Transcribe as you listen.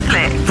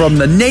From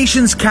the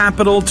nation's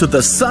capital to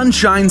the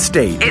Sunshine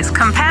State. It's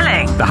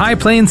compelling. The high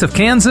plains of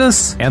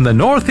Kansas and the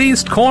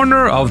northeast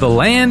corner of the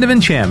land of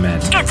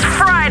enchantment. It's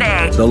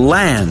Friday. The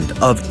land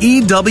of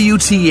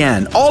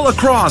EWTN all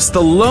across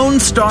the Lone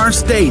Star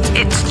State.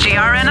 It's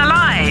GRN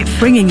Alive.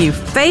 Bringing you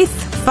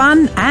faith,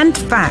 fun, and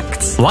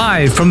facts.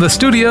 Live from the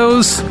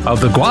studios of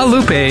the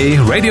Guadalupe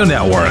Radio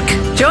Network.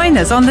 Join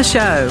us on the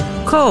show.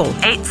 Call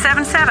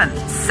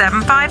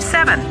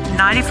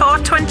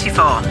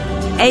 877-757-9424.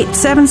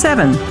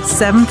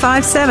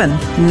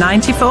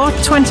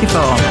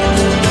 877-757-9424.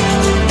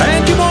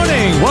 And good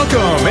morning.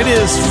 Welcome. It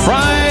is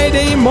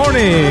Friday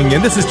morning,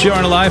 and this is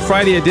GRN Live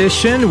Friday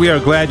edition. We are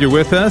glad you're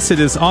with us. It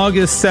is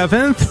August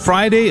 7th,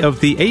 Friday of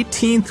the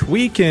 18th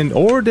week in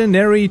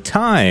Ordinary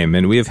Time,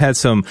 and we have had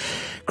some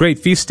great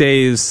feast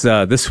days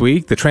this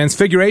week. The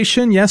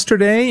Transfiguration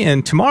yesterday,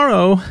 and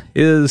tomorrow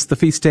is the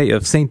feast day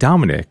of St.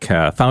 Dominic,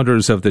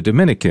 founders of the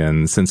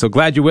Dominicans. And so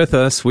glad you're with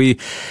us. We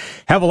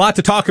have a lot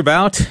to talk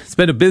about. It's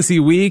been a busy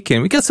week,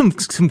 and we got some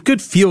good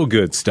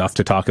feel-good stuff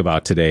to talk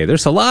about today.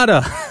 There's a lot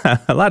of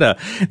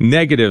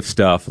negative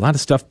stuff, a lot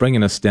of stuff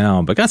bringing us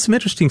down, but got some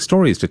interesting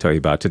stories to tell you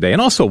about today.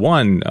 And also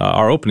one,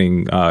 our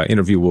opening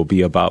interview will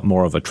be about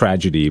more of a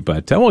tragedy,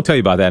 but I won't tell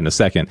you about that in a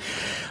second.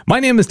 My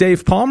name is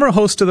Dave Palmer,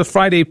 host of the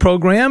Friday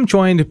program,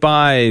 joined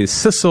by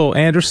Sissel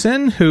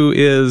Anderson, who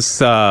is,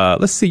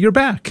 let's see, you're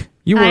back.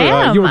 You were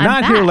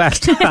not here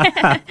last time.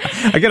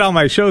 I get all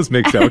my shows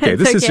mixed up. Okay,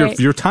 this is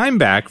your time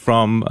back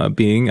from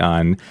being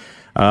on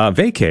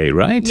vacay,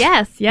 right?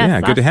 Yes. Yeah,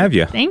 good to have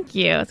you. Thank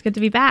you. It's good to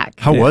be back.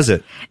 How was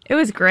it? It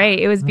was great.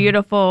 It was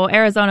beautiful.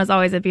 Arizona's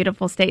always a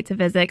beautiful state to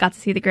visit. Got to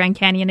see the Grand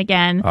Canyon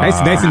again.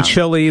 Nice and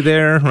chilly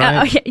there,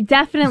 right? Okay,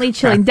 definitely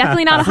chilly.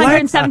 Definitely not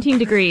 117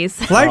 degrees.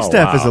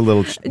 Flagstaff is a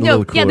little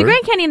cooler. Yeah, the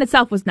Grand Canyon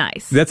itself was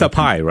nice. That's up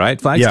high,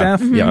 right? Flagstaff?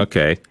 Yeah. Yeah,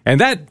 okay.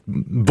 And that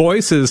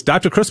voice is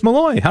Dr. Chris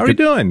Malloy. How are you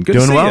doing? Good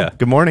to see you.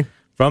 Good morning.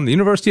 From the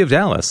University of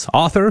Dallas.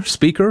 Author,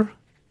 speaker,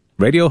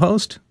 radio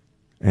host.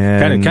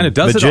 And kind of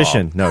does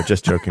magician. it all. No,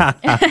 just joking.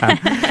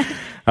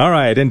 All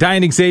right, and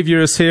Diane Xavier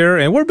is here,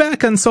 and we're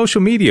back on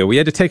social media. We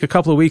had to take a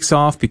couple of weeks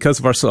off because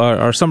of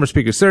our Summer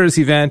Speaker Series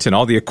event, and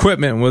all the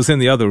equipment was in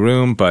the other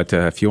room. But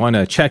if you want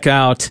to check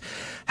out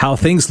how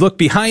things look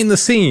behind the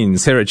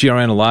scenes here at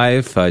GRN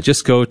Live,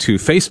 just go to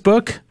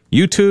Facebook,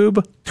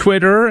 YouTube,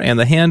 Twitter, and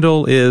the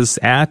handle is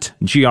at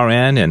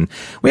GRN, and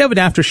we have an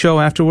after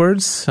show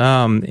afterwards,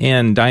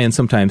 and Diane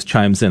sometimes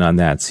chimes in on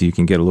that, so you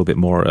can get a little bit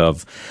more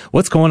of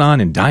what's going on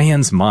in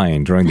Diane's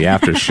mind during the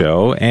after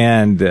show.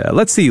 And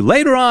let's see,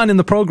 later on in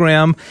the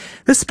program,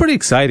 this is pretty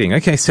exciting.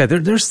 Like I said,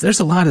 there's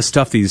a lot of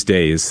stuff these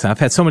days. I've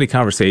had so many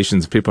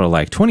conversations. People are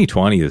like,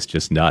 2020 is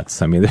just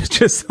nuts. I mean, there's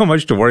just so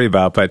much to worry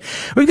about. But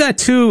we've got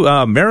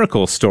two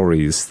miracle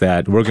stories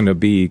that we're going to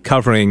be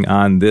covering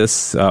on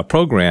this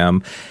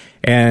program.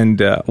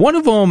 And one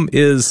of them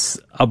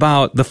is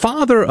about the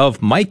father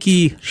of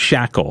Mikey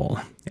Shackle.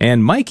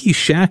 And Mikey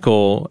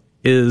Shackle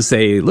is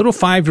a little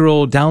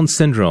 5-year-old Down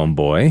syndrome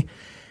boy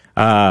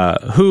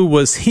who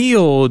was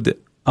healed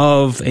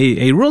of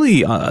a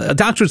really,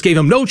 doctors gave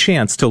him no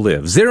chance to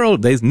live.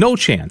 There's no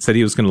chance that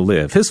he was going to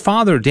live. His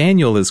father,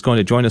 Daniel, is going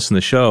to join us in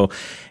the show.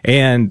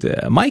 And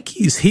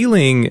Mikey's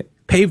healing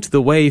paved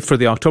the way for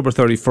the October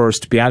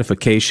 31st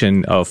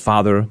beatification of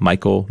Father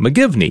Michael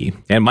McGivney.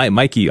 And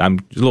Mikey, I'm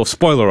a little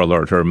spoiler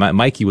alert here,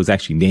 Mikey was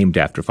actually named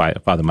after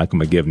Father Michael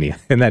McGivney.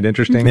 Isn't that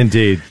interesting?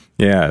 Indeed.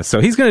 Yeah,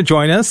 so he's going to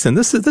join us, and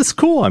this is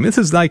cool. I mean, this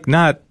is like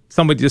not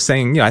somebody just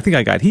saying, I think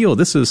I got healed.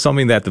 This is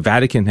something that the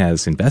Vatican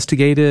has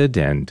investigated,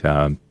 and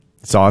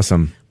it's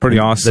awesome. Pretty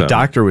awesome. The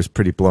doctor was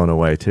pretty blown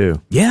away, too.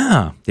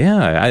 Yeah.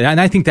 And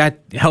I think that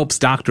helps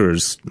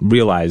doctors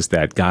realize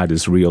that God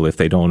is real if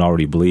they don't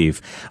already believe.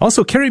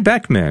 Also, Carrie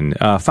Beckman,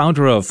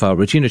 founder of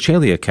Regina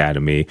Coeli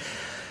Academy,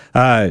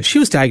 she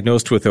was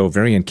diagnosed with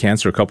ovarian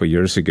cancer a couple of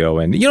years ago.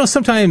 And,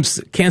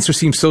 sometimes cancer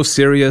seems so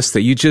serious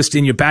that you just,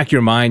 in your back of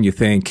your mind, you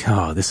think,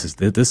 this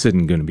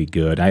isn't going to be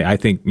good. I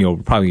think, we're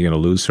probably going to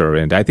lose her.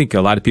 And I think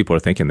a lot of people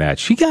are thinking that.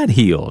 She got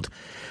healed.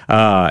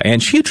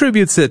 And she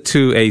attributes it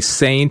to a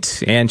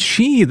saint, and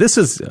this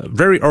is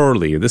very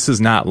early. This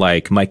is not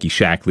like Mikey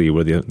Shackley,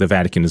 where the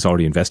Vatican has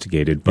already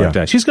investigated,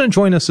 but she's going to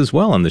join us as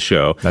well on the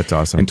show. That's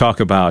awesome. And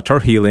talk about her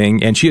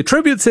healing, and she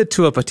attributes it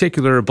to a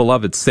particular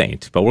beloved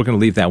saint, but we're going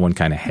to leave that one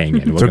kind of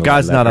hanging. So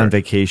God's not on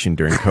vacation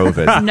during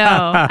COVID. No,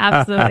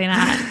 absolutely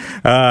not.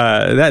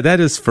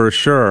 That is for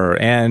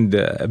sure. And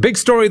big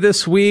story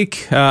this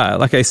week,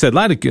 like I said, a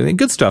lot of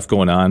good stuff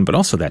going on, but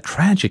also that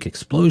tragic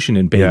explosion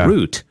in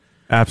Beirut. Yeah.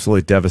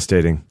 Absolutely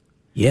devastating.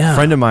 Yeah. A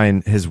friend of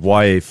mine, his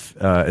wife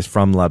is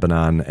from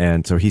Lebanon,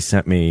 and so he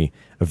sent me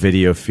a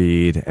video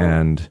feed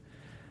and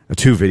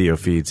 2 video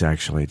feeds,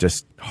 actually.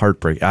 Just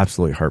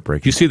absolutely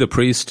heartbreaking. Did you see the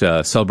priest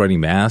celebrating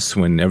Mass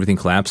when everything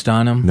collapsed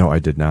on him? No, I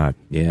did not.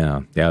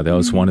 Yeah, that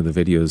was one of the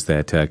videos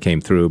that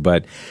came through.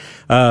 But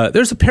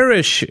there's a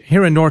parish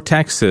here in North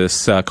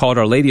Texas called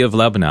Our Lady of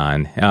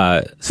Lebanon.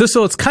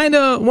 Sissel, it's kind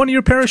of one of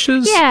your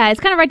parishes? Yeah, it's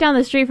kind of right down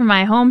the street from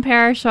my home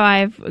parish. So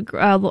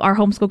our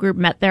homeschool group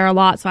met there a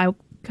lot. So I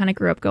kind of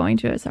grew up going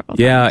to it several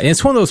times. Yeah, and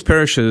it's one of those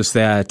parishes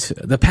that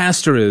the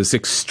pastor is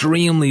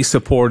extremely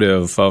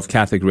supportive of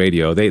Catholic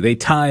radio.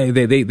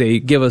 They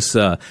give us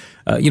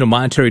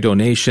monetary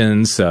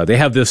donations. They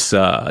have this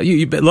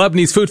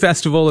Lebanese food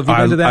festival. Have you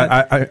been to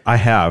that? I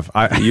have.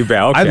 You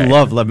bet. Okay. I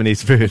love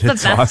Lebanese food. It's the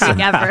It's best awesome.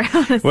 thing ever.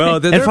 honestly.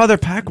 Well, And Father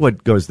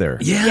Packwood goes there.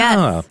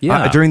 yeah,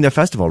 Yes. During the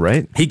festival,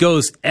 right? he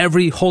goes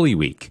every Holy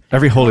Week.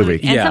 Every Holy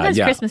Week. And sometimes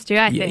Christmas too,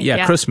 I think.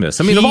 Yeah,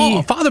 Christmas. I mean, of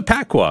all, Father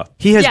Pacwa.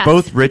 He has Yes.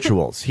 both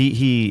rituals.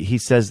 He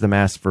says the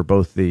mass for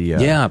both the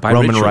by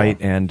Roman ritual. rite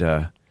and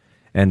the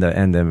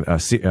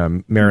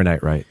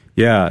Maronite rite.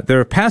 Yeah,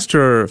 their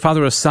pastor,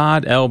 Father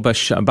Assad El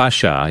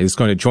Basha, is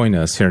going to join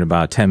us here in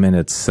about 10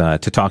 minutes to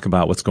talk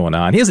about what's going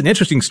on. He has an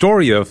interesting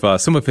story of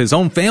some of his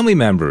own family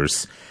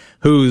members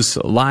whose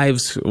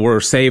lives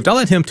were saved. I'll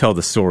let him tell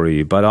the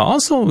story, but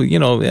also,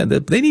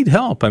 they need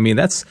help. I mean,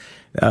 that's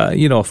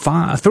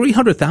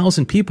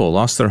 300,000 people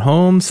lost their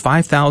homes,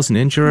 5,000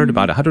 injured,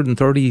 about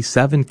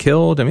 137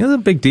 killed. I mean, that's a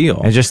big deal.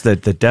 And just the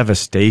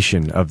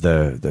devastation of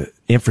the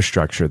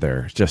infrastructure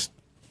there. Just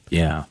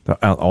Yeah.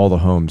 all the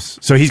homes.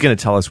 So he's going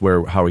to tell us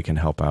how we can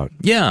help out.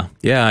 Yeah.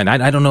 And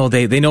I don't know.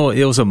 They know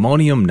it was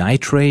ammonium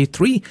nitrate,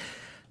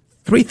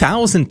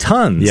 3,000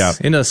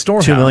 tons in a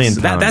storehouse. 2 million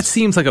pounds. That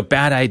seems like a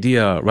bad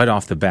idea right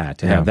off the bat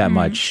to have that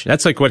much.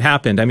 That's like what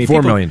happened. I mean,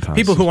 4 million pounds.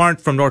 People who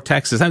aren't from North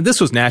Texas. I mean, this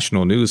was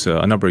national news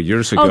a number of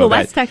years ago. Oh, the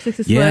West Texas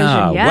explosion.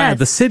 Yeah, yes.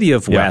 the city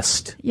of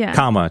West,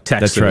 Texas.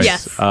 That's right.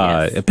 Yes.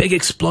 A big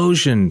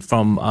explosion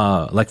from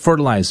like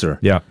fertilizer.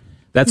 Yeah.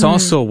 That's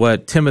also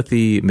what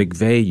Timothy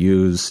McVeigh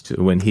used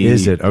when he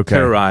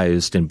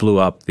terrorized and blew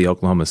up the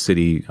Oklahoma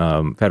City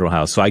federal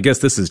house. So I guess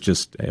this is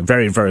just a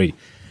very, very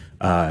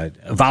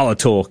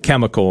volatile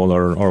chemical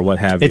or what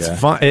have you. It's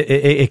fun.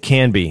 It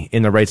can be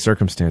in the right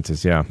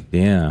circumstances. Yeah.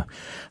 Yeah.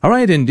 All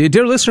right. And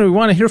dear listener, we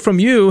want to hear from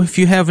you. If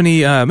you have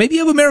any, maybe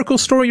you have a miracle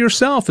story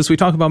yourself as we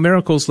talk about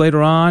miracles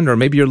later on, or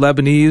maybe you're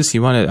Lebanese.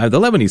 You want to, the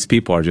Lebanese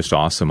people are just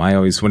awesome.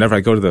 Whenever I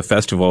go to the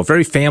festival,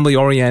 very family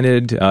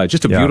oriented,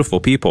 just a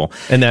beautiful people.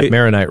 And that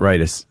Maronite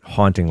rite is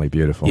hauntingly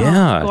beautiful.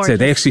 Yeah. Oh, So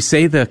they actually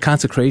say the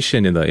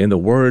consecration in the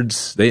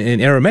words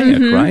in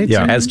Aramaic, right?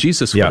 Yeah. As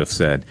Jesus would have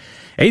said.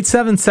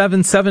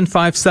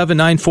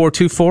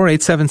 877-757-9424,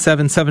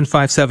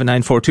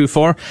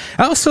 877-757-9424.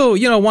 I also,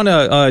 want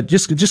to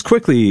just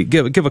quickly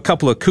give a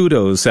couple of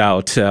kudos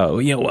out.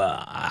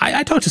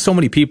 I talk to so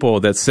many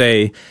people that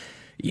say,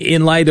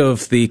 in light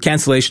of the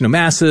cancellation of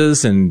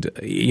masses and,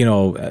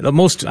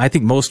 I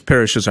think most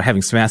parishes are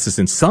having masses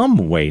in some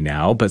way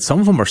now, but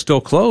some of them are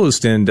still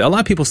closed. And a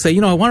lot of people say,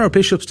 I want our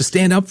bishops to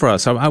stand up for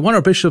us. I want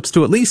our bishops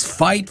to at least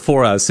fight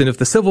for us. And if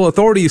the civil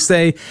authorities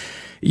say,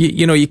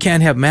 you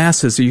can't have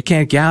masses or you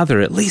can't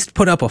gather, at least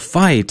put up a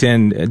fight.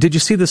 And did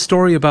you see the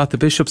story about the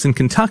bishops in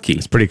Kentucky?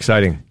 It's pretty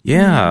exciting.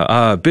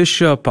 Yeah.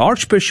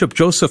 Archbishop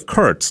Joseph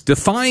Kurtz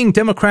defying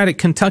Democratic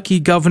Kentucky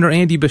Governor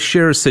Andy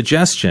Beshear's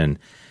suggestion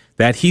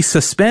that he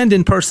suspend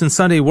in-person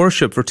Sunday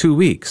worship for 2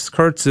 weeks.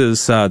 Kurtz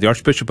is the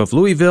Archbishop of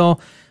Louisville,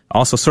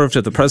 also served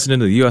as the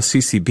president of the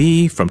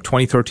USCCB from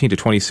 2013 to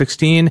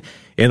 2016.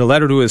 In a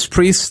letter to his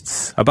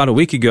priests about a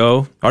week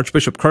ago,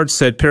 Archbishop Kurtz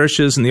said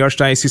parishes in the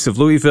Archdiocese of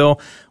Louisville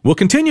will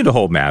continue to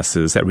hold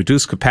masses at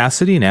reduced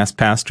capacity and ask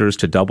pastors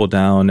to double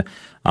down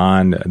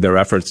on their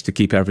efforts to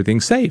keep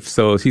everything safe.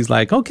 So he's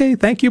like, okay,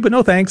 thank you, but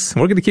no thanks.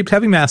 We're going to keep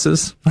having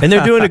masses. And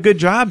they're doing a good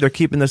job. They're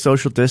keeping the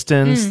social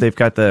distance. They've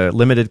got the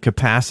limited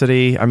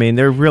capacity. I mean,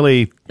 they're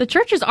really... The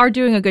churches are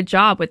doing a good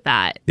job with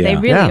that. Yeah. They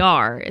really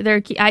are.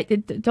 I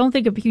don't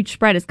think a huge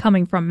spread is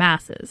coming from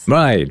masses.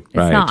 Right. It's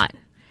not.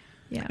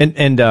 Yeah.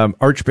 And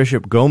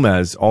Archbishop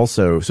Gomez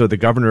also, so the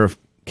governor of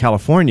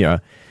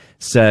California,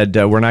 said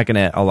we're not going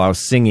to allow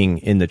singing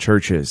in the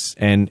churches.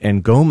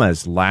 And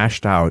Gomez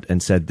lashed out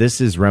and said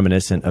this is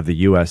reminiscent of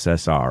the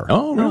USSR.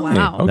 Oh, really?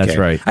 wow. Okay. That's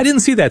right. I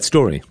didn't see that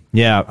story.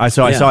 Yeah, I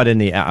saw it in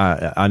the.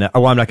 I'm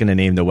not going to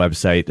name the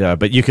website,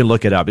 but you can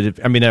look it up. A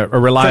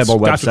reliable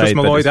That's website.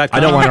 DrChrisMalloy.com. I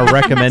don't want to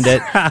recommend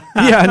it.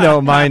 Yeah,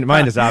 no,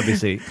 mine is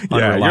obviously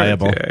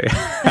unreliable.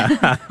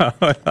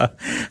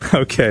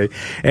 Okay,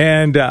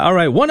 and all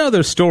right, one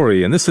other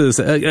story, and this is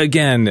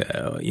again,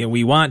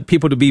 we want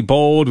people to be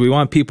bold. We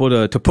want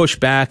people to push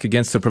back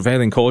against the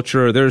prevailing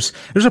culture. There's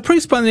a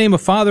priest by the name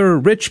of Father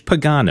Rich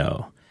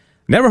Pagano.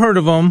 Never heard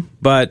of him,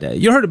 but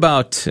you heard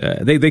about,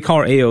 they call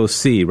her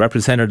AOC,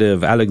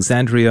 Representative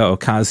Alexandria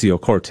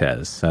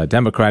Ocasio-Cortez, a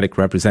Democratic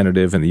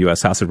representative in the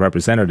U.S. House of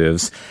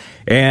Representatives.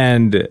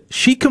 And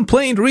she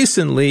complained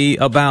recently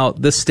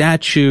about the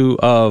statue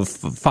of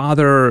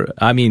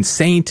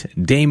Saint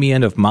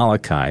Damien of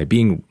Malachi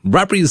being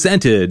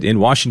represented in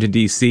Washington,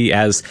 D.C.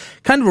 as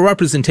kind of a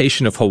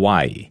representation of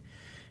Hawaii.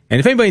 And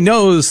if anybody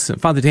knows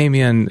Father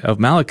Damien of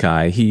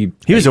Malachi, he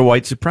was a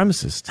white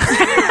supremacist.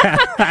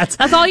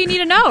 That's all you need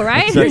to know,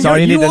 right? That's all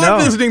you need to know. You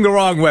are visiting the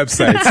wrong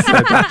websites,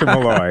 Dr.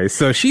 Malloy.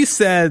 So she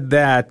said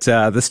that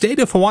the state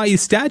of Hawaii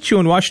statue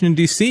in Washington,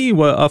 D.C.,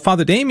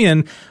 Father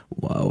Damien,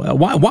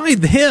 why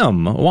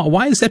him?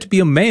 Why is that to be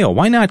a male?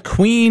 Why not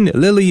Queen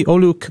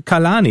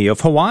Liliuokalani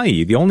of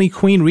Hawaii, the only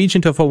queen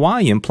regent of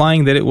Hawaii,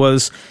 implying that it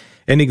was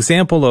an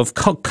example of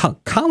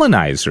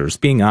colonizers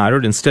being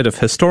honored instead of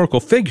historical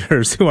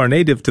figures who are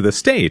native to the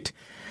state.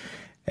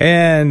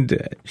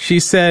 And she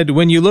said,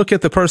 when you look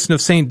at the person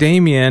of St.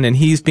 Damien and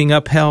he's being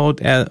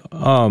upheld as,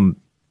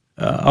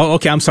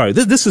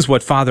 This is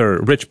what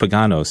Father Rich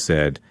Pagano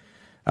said.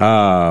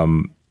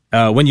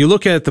 When you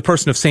look at the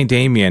person of St.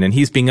 Damien and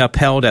he's being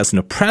upheld as an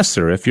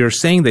oppressor, if you're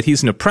saying that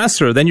he's an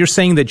oppressor, then you're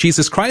saying that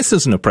Jesus Christ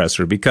is an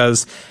oppressor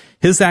because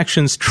his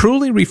actions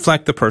truly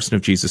reflect the person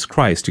of Jesus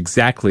Christ,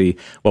 exactly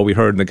what we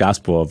heard in the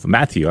Gospel of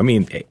Matthew. I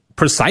mean,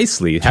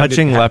 precisely.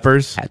 Touching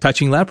lepers.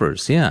 Touching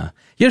lepers, yeah.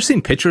 You ever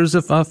seen pictures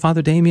of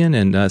Father Damien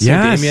and St.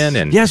 Damien?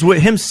 And yes,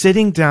 with him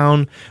sitting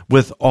down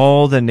with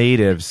all the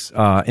natives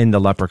in the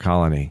leper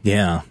colony.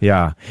 Yeah.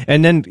 Yeah.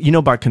 And then,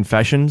 about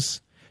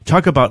confessions.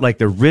 Talk about like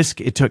the risk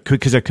it took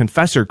because a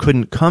confessor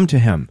couldn't come to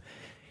him.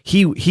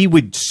 He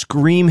would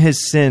scream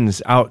his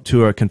sins out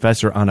to a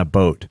confessor on a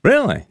boat.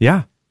 Really?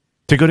 Yeah.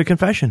 To go to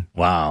confession.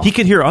 Wow. He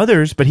could hear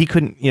others, but he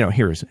couldn't,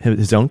 hear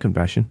his own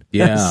confession.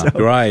 Yeah,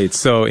 right.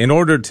 So in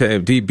order to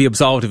be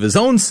absolved of his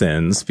own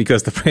sins,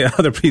 because the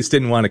other priests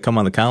didn't want to come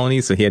on the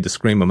colony, so he had to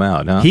scream them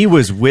out, huh? He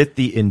was with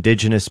the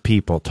indigenous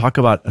people. Talk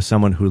about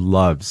someone who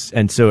loves.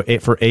 And so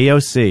for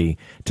AOC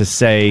to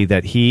say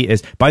that he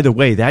is, by the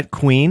way, that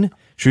queen,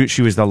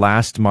 she was the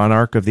last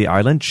monarch of the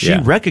island. She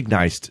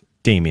recognized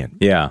Damien.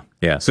 Yeah.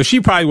 Yeah, so she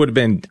probably would have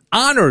been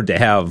honored to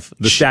have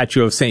the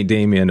statue of St.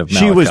 Damien of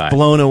Malachi. She was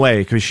blown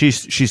away because she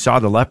saw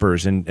the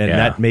lepers, and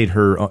that made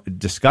her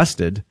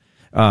disgusted.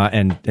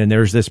 And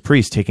there's this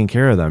priest taking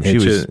care of them. She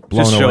was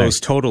blown away. It shows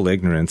total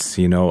ignorance,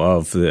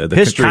 of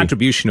the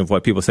contribution of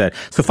what people said.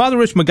 So Father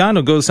Rich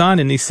Pagano goes on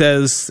and he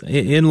says,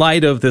 in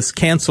light of this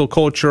cancel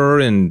culture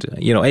and,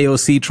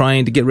 AOC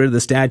trying to get rid of the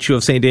statue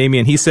of St.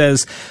 Damien, he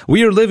says,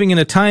 we are living in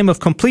a time of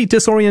complete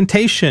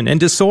disorientation and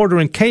disorder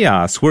and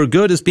chaos where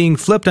good is being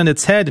flipped on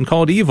its head and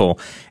called evil.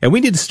 And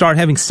we need to start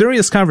having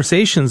serious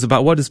conversations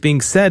about what is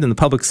being said in the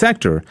public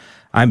sector.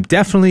 I'm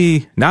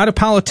definitely not a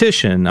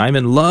politician. I'm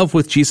in love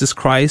with Jesus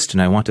Christ,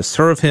 and I want to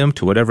serve him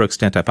to whatever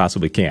extent I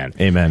possibly can.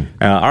 Amen.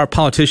 Our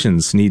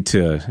politicians need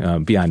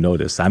to be on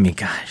notice. I mean,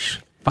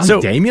 gosh. Father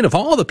Damien, of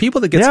all the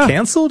people that gets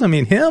canceled, I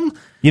mean, him?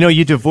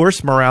 You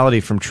divorce morality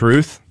from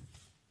truth,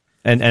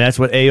 and that's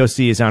what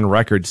AOC is on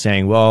record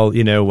saying, well,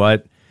 you know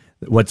what?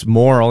 What's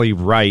morally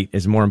right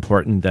is more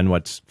important than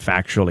what's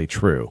factually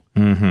true.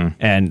 Mm-hmm.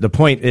 And the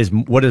point is,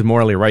 what does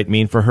morally right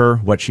mean for her?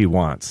 What she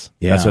wants.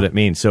 Yeah. That's what it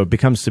means. So it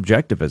becomes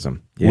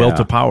subjectivism, will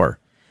to power.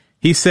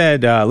 He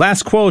said,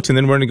 last quote, and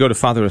then we're going to go to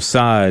Father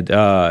Assad.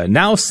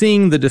 Now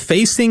seeing the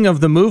defacing of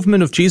the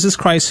movement of Jesus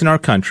Christ in our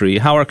country,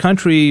 how our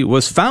country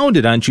was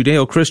founded on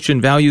Judeo-Christian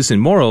values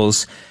and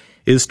morals,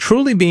 is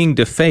truly being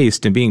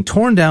defaced and being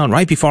torn down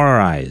right before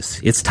our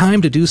eyes. It's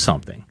time to do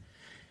something.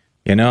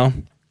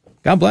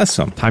 God bless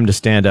them. Time to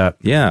stand up.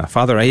 Yeah,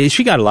 Father,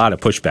 she got a lot of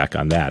pushback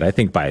on that. I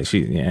think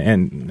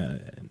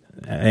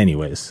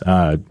anyways,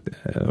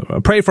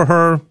 pray for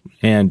her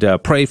and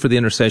pray for the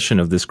intercession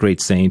of this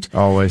great saint.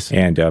 Always.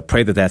 And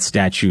pray that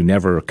statue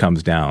never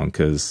comes down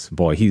because,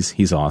 boy,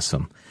 he's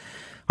awesome.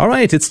 All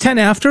right, it's 10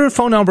 after.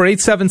 Phone number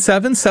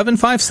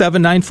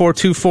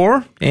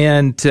 877-757-9424.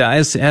 And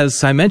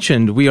as I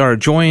mentioned, we are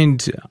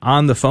joined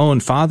on the phone,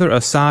 Father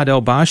Assad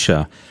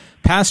El-Basha,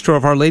 pastor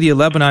of Our Lady of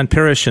Lebanon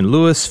Parish in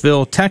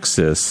Lewisville,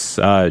 Texas,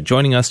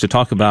 joining us to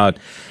talk about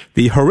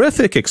the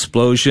horrific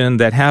explosion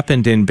that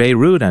happened in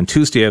Beirut on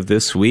Tuesday of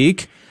this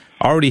week.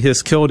 Already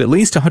has killed at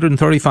least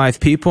 135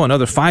 people,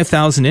 another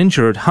 5,000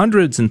 injured.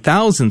 Hundreds and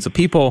thousands of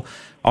people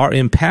are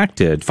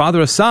impacted.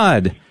 Father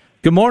Assad,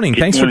 good morning.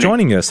 Thanks for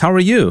joining us. How are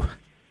you?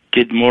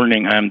 Good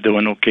morning. I'm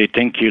doing okay.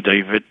 Thank you,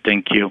 David.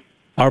 Thank you.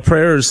 Our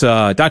prayers,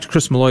 Dr.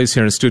 Chris Malloy is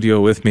here in the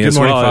studio with me as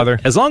well. Good morning, Father.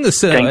 As long as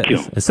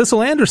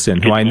Cecil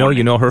Anderson, who I know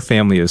you know her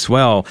family as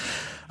well.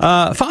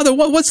 Father,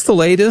 what's the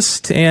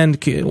latest, and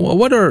give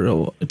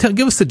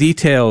us the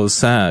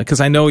details, because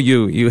I know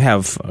you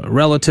have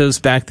relatives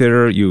back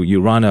there.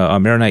 You run a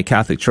Maronite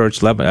Catholic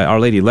Church, Our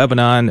Lady of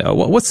Lebanon.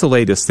 What's the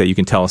latest that you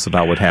can tell us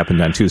about what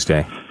happened on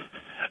Tuesday?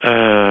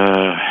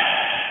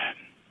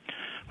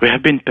 We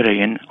have been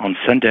praying on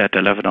Sunday at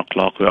 11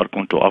 o'clock. We are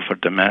going to offer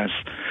the Mass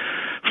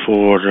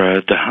for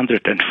the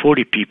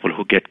 140 people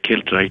who get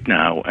killed right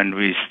now, and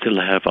we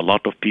still have a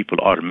lot of people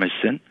are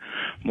missing.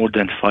 More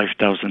than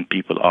 5,000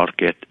 people are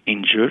get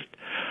injured.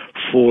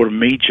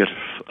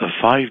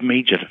 Five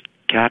major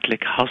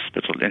Catholic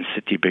hospitals in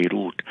city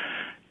Beirut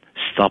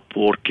stopped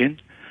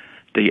working.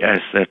 They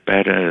asked their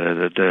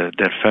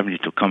family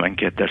to come and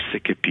get their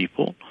sick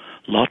people.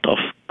 Lot of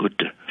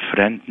good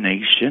friend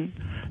nation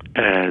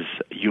as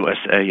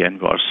USA, and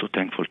we are so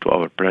thankful to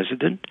our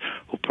president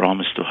who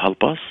promised to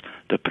help us.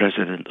 The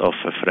president of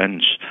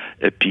French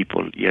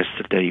people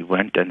yesterday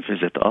went and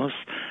visited us,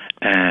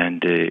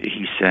 and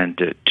he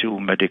sent 2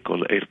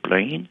 medical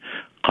airplanes,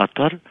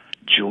 Qatar,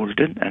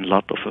 Jordan, and a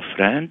lot of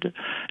friends,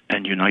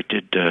 and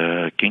United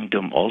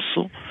Kingdom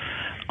also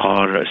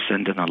are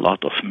sending a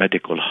lot of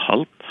medical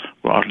help.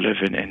 We are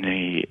living in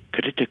a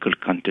critical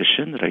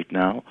condition right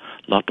now.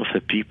 A lot of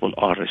people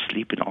are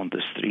sleeping on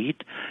the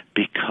street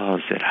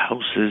because their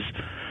houses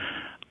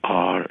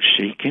are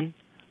shaken.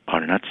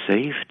 are not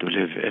safe to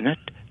live in it.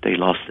 They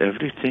lost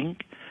everything,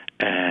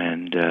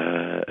 and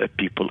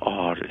people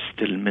are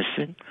still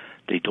missing.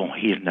 They don't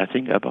hear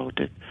nothing about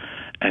it,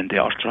 and they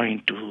are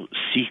trying to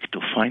seek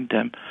to find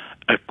them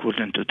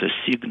according to the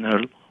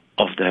signal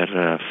of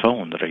their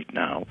phone right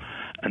now,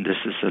 and this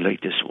is the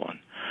latest one.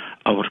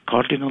 Our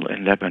cardinal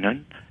in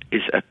Lebanon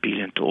is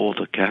appealing to all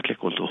the Catholic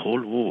of the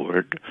whole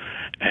world,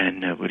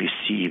 and we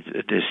received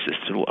this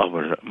through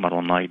our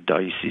Maronite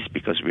diocese,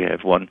 because we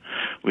have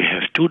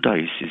two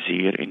dioceses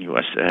here in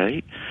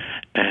USA,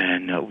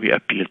 and we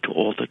appeal to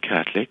all the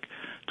Catholic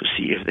to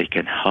see if they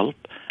can help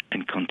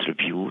and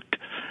contribute.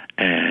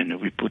 And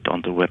we put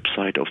on the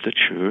website of the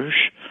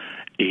church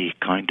a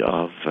kind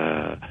of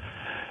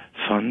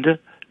fund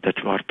that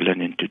we are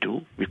planning to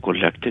do. We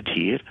collected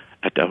here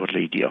at Our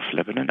Lady of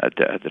Lebanon at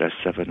the address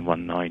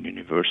 719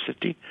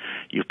 University.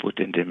 You put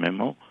in the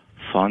memo,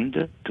 fund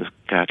to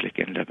Catholic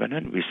in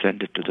Lebanon. We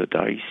send it to the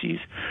diocese,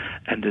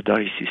 and the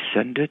diocese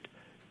send it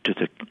to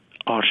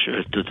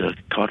the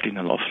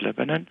Cardinal of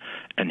Lebanon,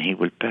 and he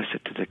will pass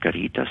it to the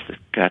Caritas, the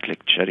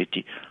Catholic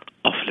Charity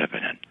of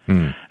Lebanon.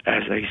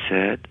 As I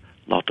said,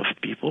 a lot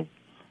of people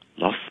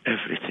lost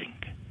everything.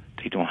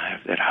 They don't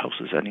have their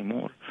houses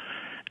anymore,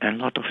 and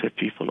a lot of the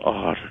people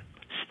are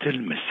still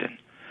missing.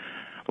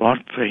 We are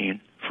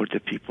praying for the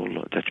people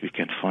that we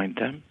can find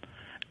them,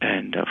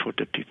 and for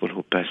the people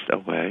who passed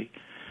away,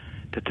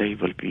 that they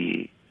will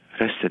be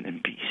resting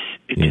in peace.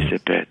 It is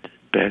a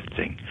bad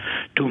thing.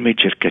 Two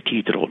major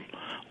cathedrals,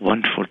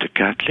 one for the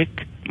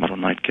Catholic,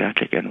 Maronite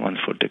Catholic, and one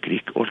for the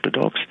Greek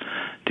Orthodox.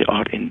 They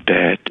are in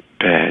bad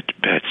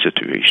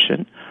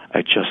situation.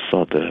 I just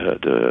saw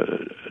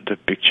the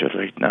picture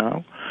right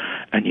now,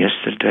 and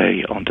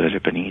yesterday on the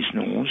Lebanese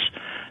news,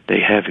 they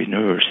have a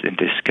nurse in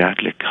this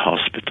Catholic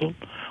hospital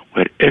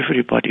where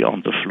everybody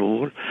on the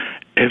floor,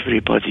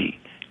 everybody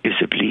is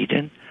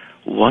bleeding.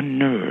 One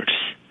nurse,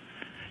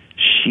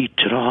 she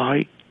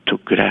tried to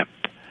grab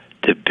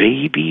the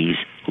babies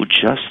who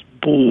just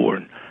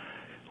born.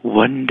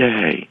 One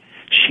day,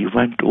 she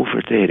went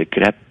over there,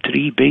 grabbed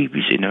 3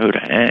 babies in her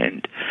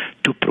hand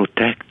to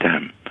protect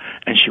them.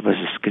 And she was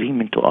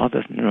screaming to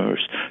other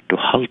nurses to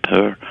help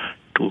her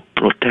to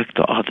protect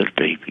the other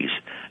babies.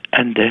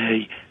 And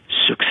they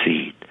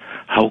succeed.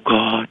 How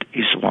God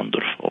is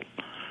wonderful.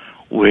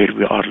 Where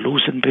we are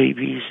losing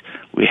babies,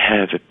 we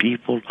have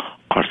people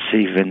are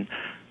saving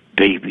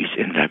babies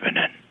in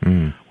Lebanon.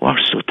 We are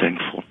so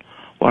thankful.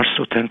 We are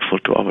so thankful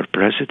to our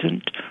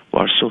president. We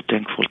are so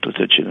thankful to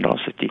the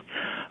generosity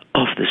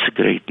of this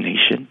great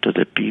nation, to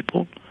the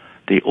people.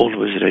 They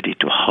always ready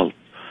to help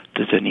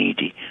to the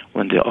needy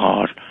when they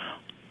are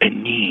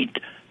in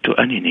need. To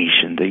any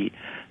nation,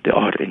 they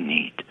are in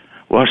need.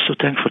 We are so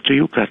thankful to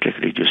you, Catholic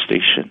radio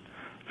station.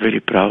 Very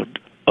proud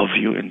of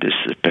you in this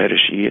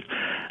parish here,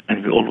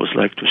 and we always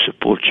like to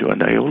support you,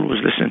 and I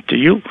always listen to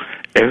you.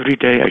 Every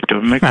day I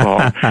turn my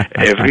car,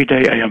 every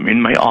day I am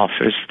in my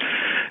office,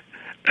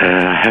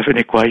 having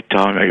a quiet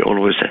time. I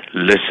always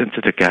listen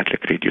to the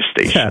Catholic radio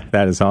station. Yeah,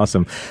 that is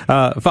awesome.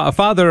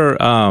 Father,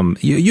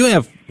 you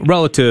have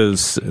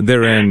relatives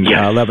there in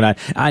Lebanon.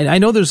 I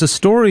know there's a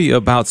story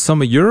about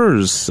some of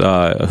yours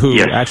who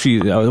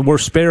actually were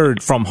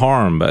spared from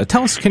harm.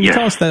 Can you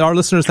tell us that our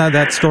listeners know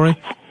that story?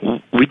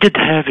 We did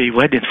have a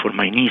wedding for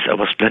my niece. I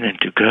was planning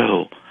to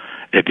go.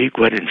 A big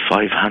wedding,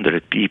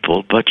 500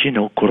 people, but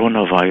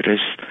coronavirus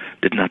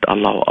did not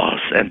allow us,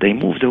 and they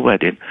moved the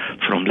wedding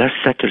from last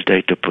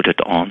Saturday to put it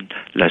on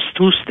last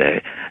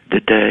Tuesday, the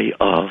day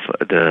of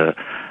the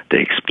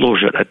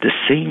explosion. At the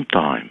same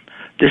time,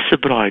 this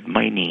bride,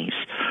 my niece,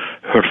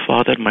 her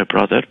father, my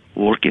brother,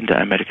 work in the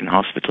American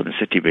hospital in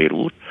city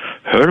Beirut.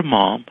 Her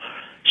mom,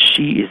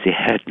 she is a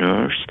head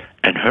nurse,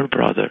 and her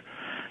brother,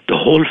 the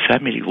whole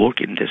family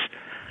work in this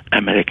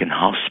American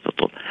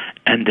hospital,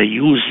 and they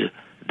use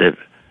the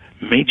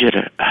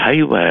major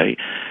highway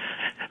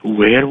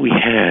where we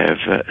have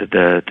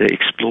the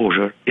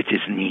explosion. It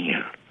is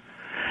near.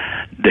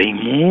 They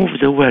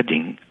moved the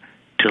wedding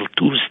till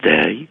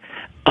Tuesday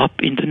up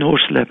in the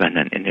North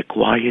Lebanon in a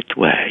quiet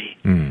way,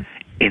 in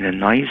a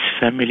nice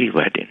family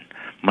wedding.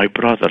 My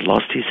brother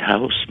lost his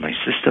house. My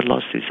sister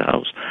lost his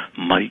house.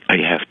 I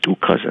have 2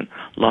 cousins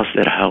lost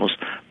their house,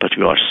 but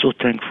we are so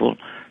thankful.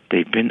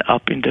 They've been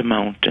up in the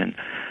mountain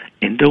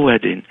in the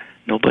wedding.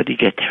 Nobody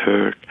get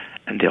hurt,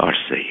 and they are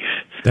safe.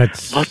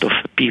 That's a lot of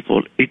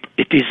people. It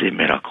is a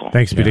miracle.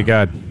 Thanks be to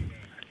God.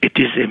 It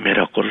is a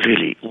miracle,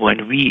 really.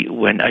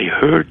 When I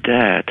heard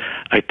that,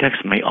 I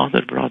texted my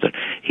other brother.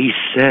 He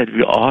said,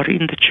 we are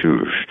in the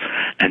church,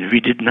 and we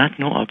did not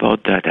know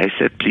about that. I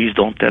said, please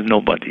don't tell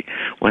nobody.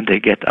 When they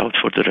get out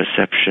for the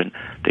reception,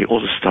 they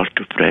all start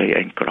to pray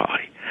and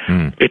cry.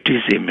 It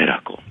is a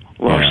miracle.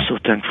 We are so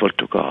thankful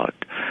to God.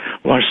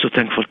 We are so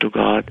thankful to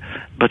God,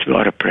 but we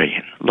are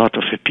praying. A lot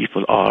of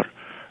people are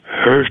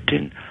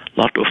hurting. A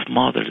lot of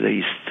mothers,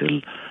 they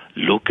still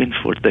looking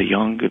for the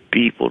young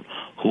people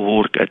who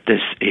work at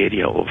this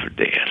area over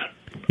there.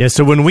 Yeah,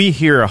 so when we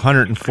hear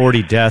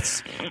 140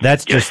 deaths,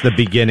 that's just the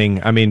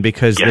beginning. I mean,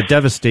 because the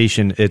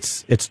devastation,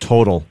 it's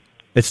total.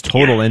 It's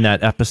total in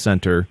that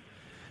epicenter.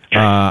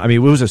 I mean, it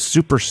was a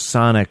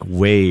supersonic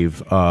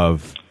wave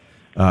of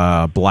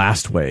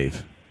blast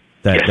wave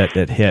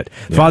that hit.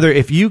 Yeah. Father,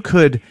 if you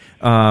could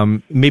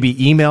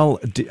maybe email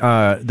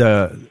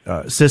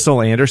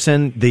Sissel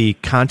Anderson the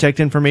contact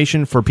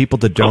information for people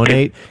to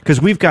donate,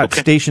 because we've got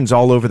stations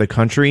all over the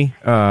country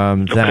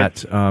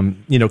that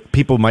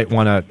people might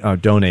want to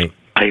donate.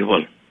 I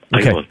will.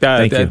 Okay.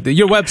 Thank you.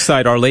 Your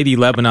website,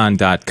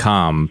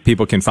 OurLadyLebanon.com.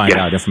 People can find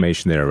out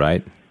information there,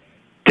 right?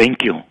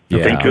 Thank you.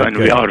 Yeah, Thank you. And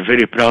we are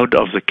very proud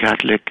of the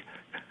Catholic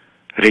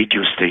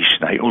radio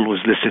station. I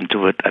always listen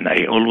to it, and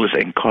I always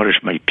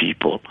encourage my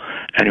people.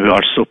 And we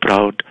are so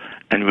proud,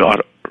 and we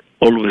are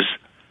always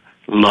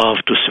love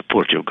to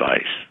support you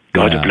guys.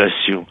 God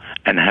bless you,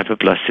 and have a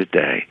blessed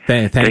day.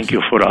 Thank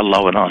you for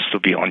allowing us to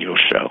be on your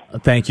show.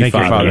 Thank you,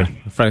 Father.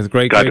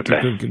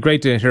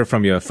 Great to hear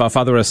from you.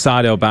 Father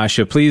Assad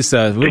El-Basha, please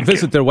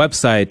visit their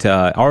website,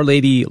 Our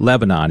Lady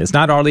Lebanon. It's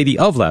not Our Lady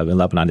of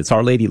Lebanon. It's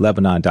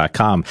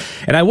OurLadyLebanon.com.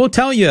 And I will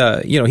tell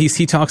you,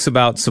 he talks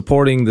about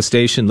supporting the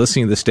station,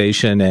 listening to the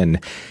station,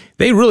 and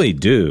they really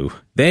do.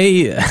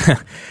 We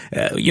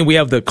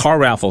have the car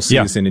raffle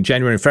season in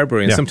January and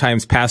February, and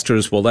sometimes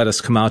pastors will let us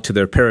come out to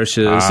their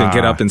parishes and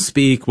get up and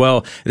speak.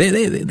 Well,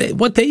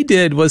 what they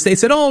did was they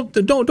said, "Oh,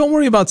 don't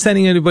worry about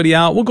sending anybody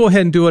out. We'll go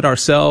ahead and do it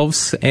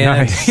ourselves."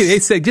 And they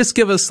said, "Just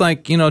give us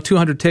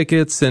 200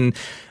 tickets." And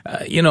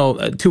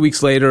 2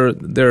 weeks later,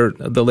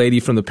 the lady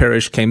from the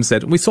parish came and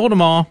said, "We sold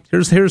them all.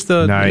 Here's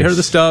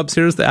the stubs.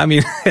 It's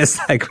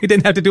like we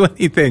didn't have to do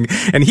anything."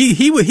 And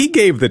he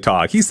gave the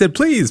talk. He said,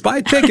 "Please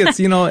buy tickets."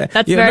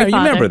 That's very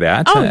fun. Remember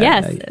that? Oh,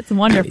 yes. It's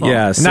wonderful.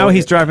 Yeah, now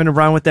he's driving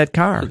around with that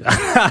car.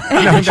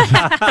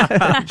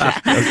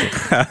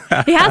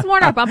 He has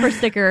worn our bumper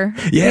sticker.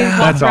 Yeah,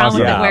 that's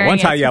awesome.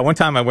 One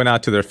time I went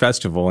out to their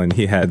festival, and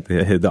he had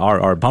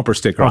our bumper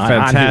sticker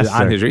on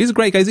his. He's a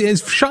great guy.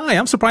 He's shy.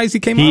 I'm surprised he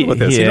came out with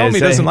this. He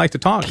normally doesn't like to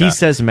talk. He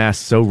says Mass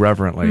so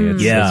reverently.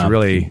 It's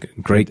really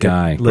great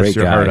guy. Great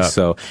guy.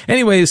 So,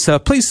 anyways,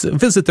 please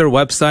visit their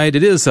website.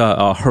 It is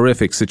a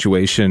horrific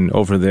situation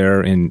over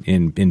there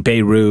in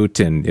Beirut,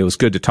 and it was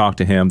good to talk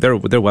to him. Their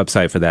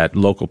website for that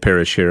local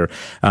parish here,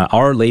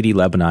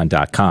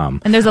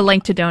 OurLadyLebanon.com. And there's a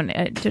link to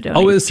donate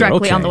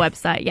directly on the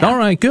website. Yeah. All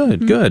right,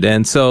 good.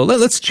 And so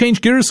let's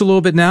change gears a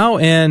little bit now.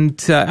 And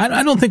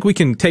I don't think we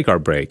can take our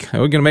break. We're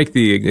going to make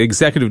the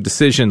executive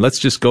decision. Let's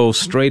just go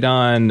straight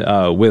on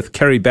with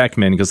Carrie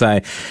Beckman, because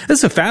this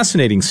is a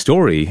fascinating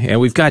story, and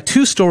we've got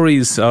two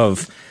stories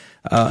of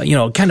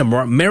kind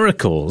of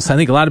miracles. I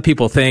think a lot of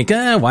people think,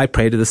 why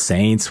pray to the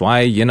saints?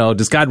 Why,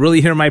 does God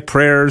really hear my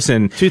prayers?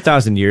 And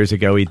 2,000 years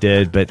ago he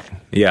did, but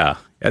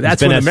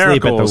that's when the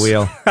miracles. At the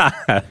wheel.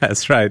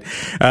 That's right.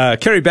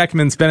 Carrie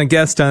Beckman's been a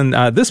guest on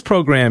this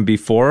program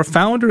before,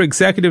 founder,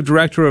 executive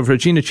director of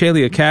Regina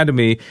Caeli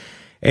Academy.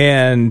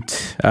 And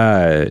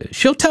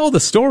she'll tell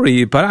the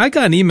story, but I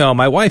got an email.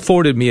 My wife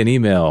forwarded me an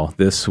email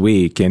this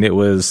week, and it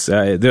was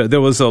there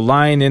was a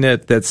line in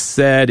it that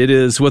said, "It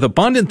is with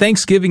abundant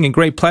thanksgiving and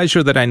great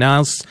pleasure that I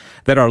announce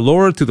that our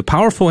Lord, through the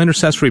powerful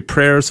intercessory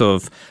prayers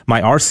of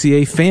my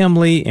RCA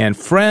family and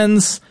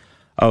friends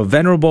of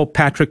Venerable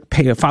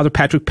Father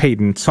Patrick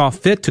Peyton, saw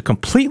fit to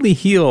completely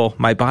heal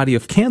my body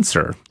of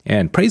cancer."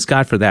 And praise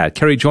God for that.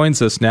 Carrie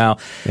joins us now.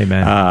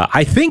 Amen.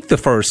 I think the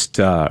first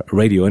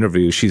radio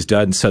interview she's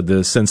done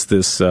since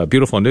this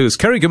beautiful news.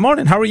 Carrie, good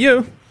morning. How are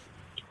you?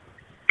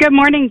 Good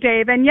morning,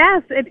 Dave. And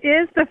yes, it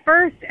is the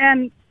first,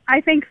 and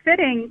I think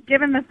fitting,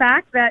 given the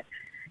fact that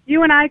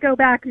you and I go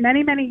back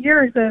many, many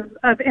years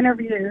of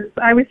interviews.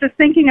 I was just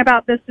thinking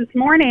about this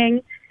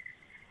morning,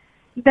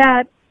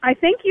 that I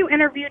think you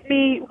interviewed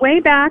me way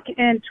back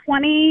in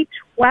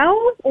 2012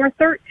 or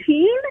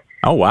 13.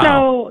 Oh, wow.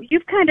 So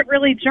you've kind of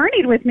really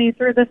journeyed with me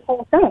through this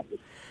whole thing.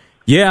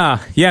 Yeah,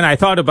 and I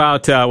thought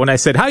about when I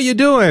said, "How you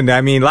doing?"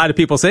 I mean, a lot of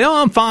people say,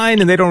 "Oh, I'm fine,"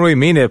 and they don't really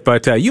mean it,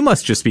 but you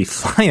must just be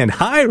flying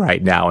high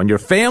right now, and your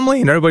family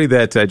and everybody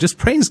that just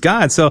praise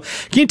God. So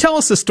can you tell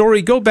us the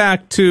story? Go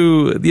back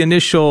to the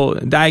initial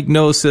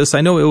diagnosis. I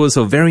know it was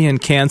ovarian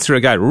cancer.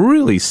 It got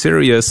really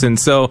serious, and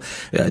so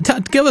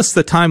give us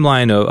the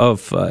timeline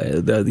of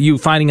you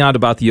finding out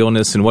about the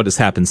illness and what has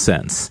happened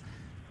since.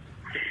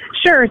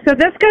 Sure. So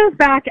this goes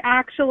back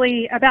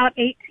actually about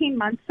 18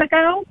 months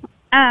ago.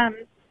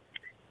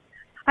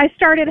 I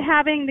started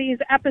having these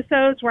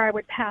episodes where I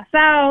would pass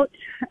out.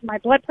 My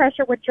blood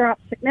pressure would drop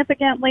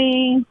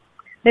significantly.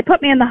 They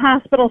put me in the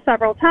hospital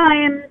several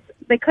times.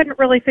 They couldn't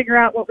really figure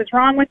out what was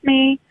wrong with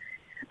me.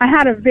 I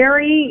had a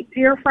very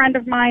dear friend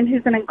of mine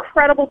who's an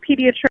incredible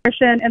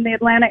pediatrician in the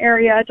Atlanta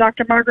area,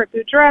 Dr. Margaret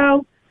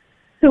Boudreau,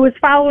 who was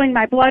following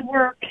my blood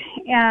work,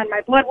 and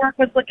my blood work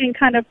was looking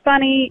kind of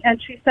funny,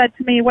 and she said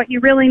to me, "What you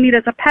really need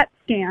is a PET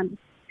scan."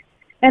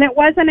 And it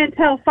wasn't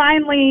until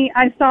finally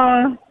I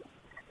saw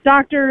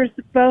doctors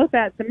both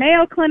at the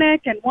Mayo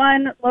Clinic and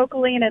one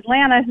locally in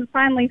Atlanta who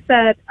finally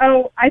said,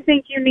 "Oh, I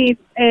think you need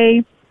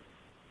an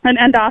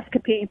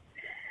endoscopy."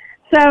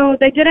 So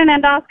they did an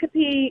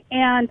endoscopy,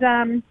 and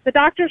the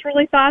doctors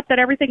really thought that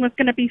everything was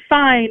going to be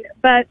fine.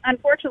 But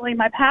unfortunately,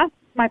 my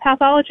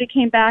pathology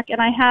came back,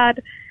 and I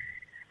had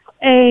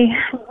a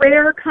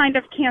rare kind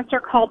of cancer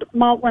called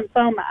malt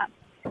lymphoma.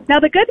 Now,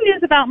 the good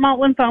news about malt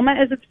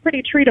lymphoma is it's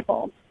pretty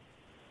treatable.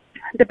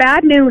 The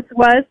bad news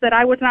was that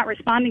I was not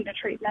responding to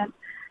treatment.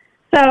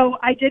 So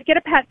I did get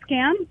a PET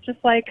scan, just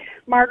like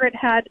Margaret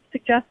had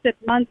suggested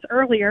months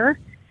earlier.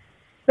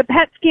 The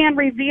PET scan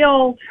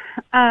revealed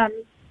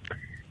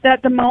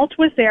that the malt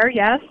was there,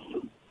 yes,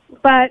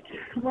 but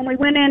when we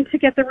went in to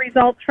get the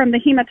results from the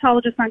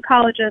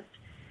hematologist-oncologist,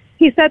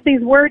 he said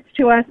these words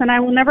to us, and I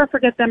will never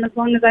forget them as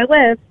long as I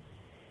live.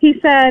 He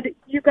said,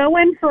 "You go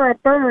in for a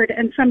bird,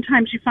 and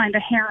sometimes you find a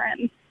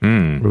heron."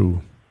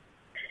 Ooh.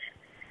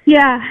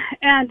 Yeah,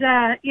 and,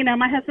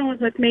 my husband was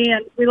with me,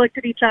 and we looked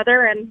at each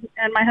other, and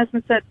my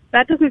husband said,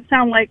 "That doesn't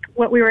sound like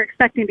what we were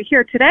expecting to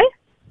hear today."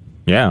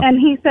 Yeah. And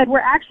he said, "We're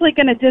actually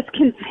going to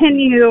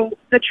discontinue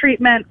the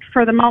treatment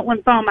for the malt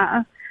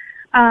lymphoma.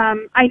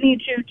 I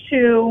need you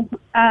to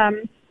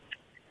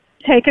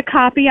take a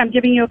copy. I'm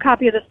giving you a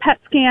copy of this PET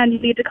scan. You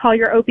need to call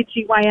your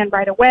OBGYN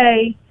right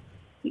away.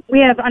 We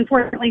have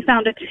unfortunately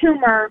found a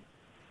tumor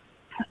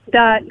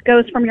that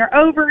goes from your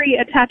ovary,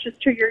 attaches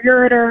to your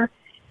ureter,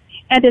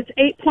 and it's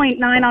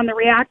 8.9 on the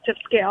reactive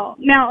scale."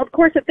 Now, of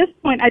course, at this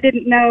point, I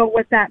didn't know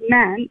what that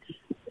meant.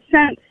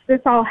 Since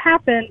this all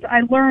happened,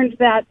 I learned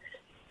that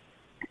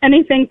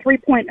anything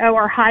 3.0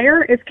 or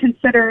higher is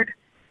considered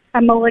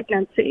a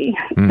malignancy.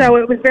 So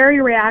it was very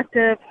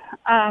reactive,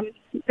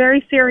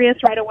 very serious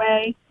right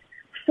away.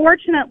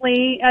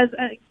 Fortunately,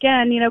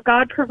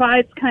 God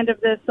provides kind of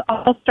this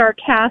all-star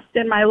cast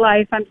in my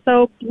life. I'm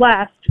so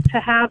blessed to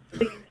have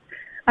these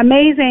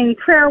amazing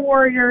prayer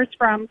warriors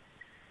from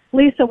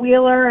Lisa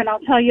Wheeler, and I'll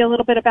tell you a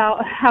little bit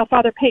about how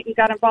Father Peyton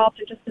got involved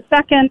in just a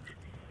second,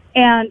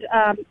 and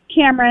Matt and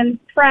Cameron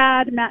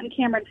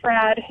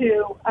Frad,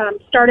 who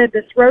started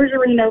this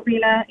Rosary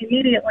Novena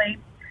immediately,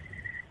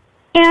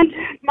 and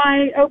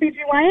my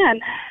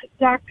OBGYN,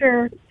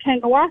 Dr.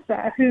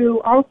 Kangawasa,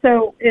 who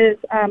also is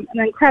an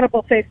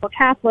incredible faithful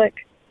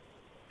Catholic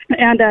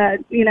and a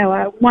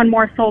one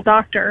more soul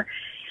doctor.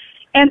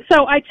 And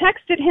so I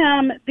texted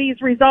him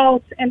these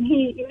results, and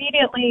he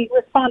immediately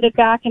responded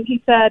back, and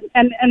he said,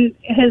 and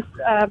his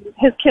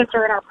kids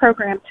are in our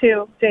program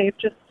too, Dave,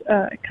 just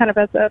kind of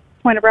as a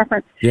point of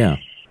reference. Yeah.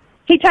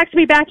 He texted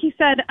me back. He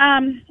said,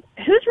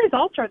 "Whose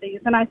results are these?"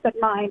 And I said,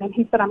 "Mine." And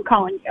he said, "I'm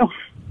calling you."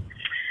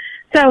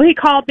 So he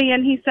called me,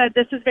 and he said,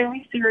 "This is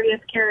very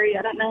serious, Carrie.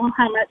 I don't know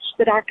how much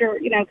the doctor,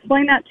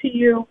 explained that to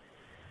you,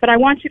 but I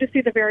want you to see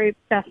the very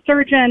best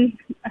surgeon,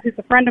 who's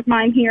a friend of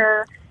mine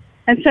here."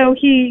 And so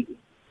he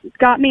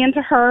got me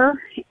into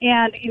her,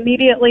 and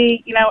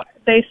immediately,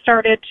 they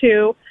started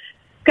to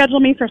schedule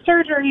me for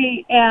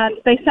surgery, and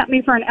they sent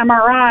me for an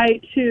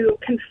MRI to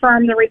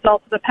confirm the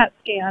results of the PET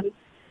scan.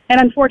 And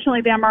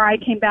unfortunately, the MRI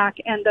came back,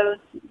 and those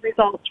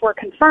results were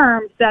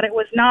confirmed that it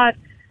was not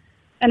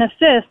an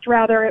cyst,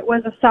 rather it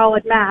was a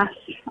solid mass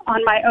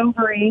on my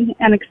ovary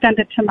and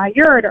extended to my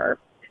ureter.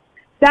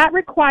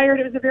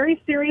 It was a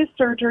very serious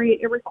surgery.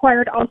 It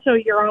required also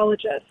a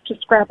urologist to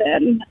scrub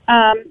in.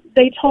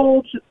 They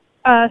told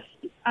us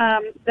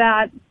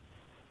that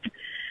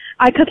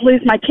I could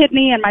lose my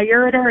kidney and my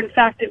ureter. In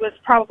fact, it was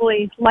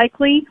probably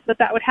likely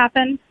that would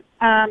happen.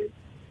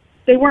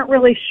 They weren't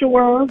really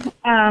sure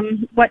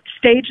what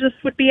stage this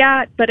would be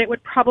at, but it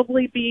would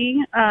probably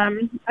be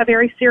a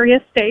very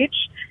serious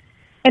stage.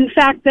 In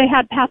fact, they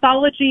had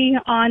pathology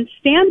on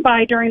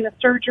standby during the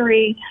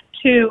surgery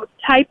to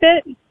type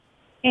it,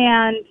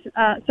 and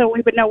so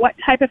we would know what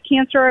type of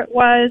cancer it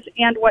was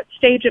and what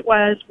stage it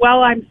was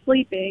while I'm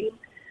sleeping,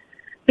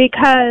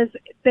 because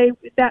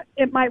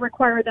it might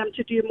require them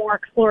to do more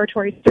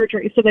exploratory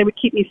surgery, so they would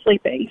keep me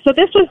sleeping. So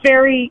this was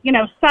very,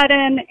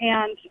 sudden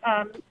and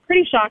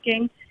pretty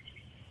shocking.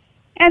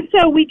 And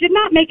so we did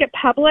not make it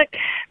public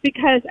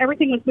because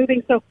everything was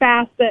moving so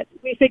fast that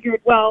we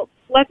figured, well,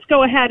 let's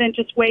go ahead and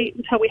just wait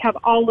until we have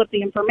all of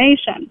the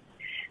information.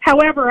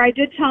 However, I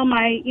did tell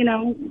my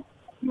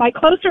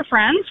closer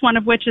friends, one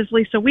of which is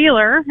Lisa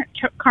Wheeler,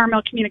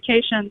 Carmel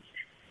Communications,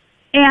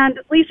 and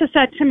Lisa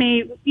said to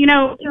me, we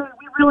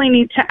really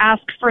need to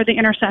ask for the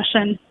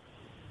intercession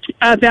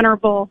of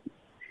Venerable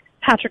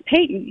Patrick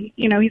Peyton.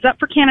 He's up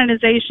for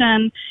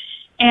canonization,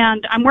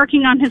 and I'm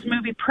working on his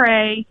movie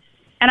Pray,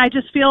 and I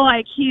just feel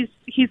like he's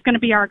going to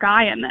be our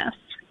guy in this.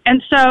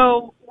 And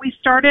so we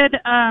started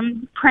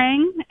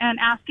praying and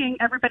asking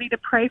everybody to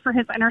pray for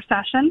his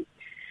intercession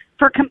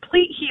for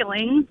complete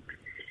healing,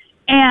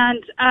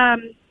 and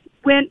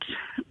went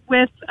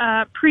with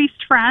a priest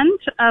friend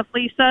of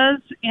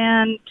Lisa's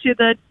and to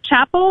the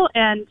chapel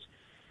and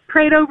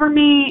prayed over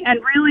me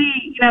and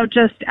really,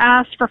 just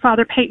asked for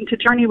Father Peyton to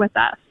journey with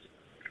us.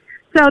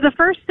 So the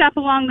first step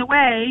along the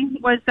way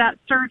was that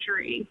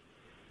surgery.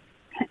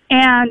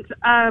 And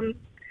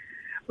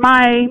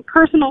my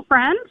personal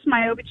friend,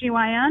 my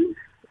OBGYN,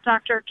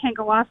 Dr.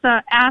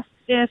 Kangawasa, asked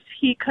if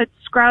he could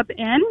scrub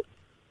in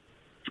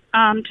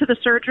to the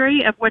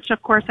surgery, of which,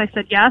 of course, I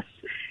said yes.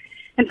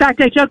 In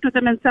fact, I joked with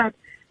him and said,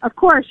 "Of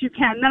course you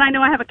can." Then I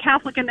know I have a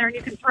Catholic in there, and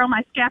you can throw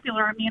my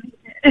scapular at me and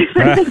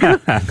it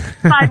goes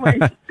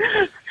sideways.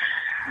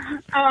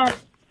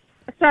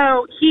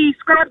 so he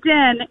scrubbed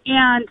in,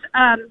 and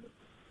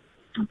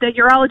the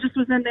urologist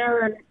was in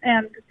there,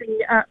 and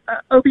the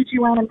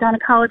OBGYN and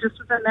gynecologist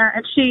was in there,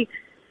 and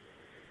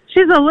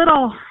she's a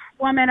little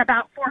woman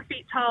about 4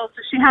 feet tall,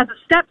 so she has a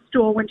step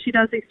stool when she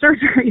does these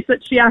surgeries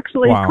that she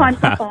actually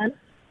climbs up on.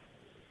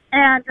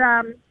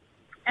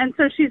 And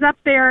so she's up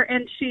there,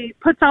 and she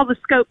puts all the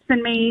scopes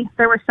in me.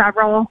 There were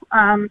several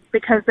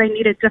because they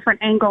needed different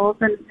angles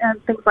and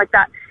things like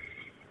that.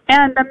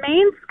 And the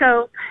main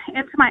scope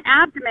into my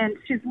abdomen,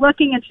 she's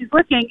looking,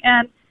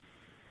 and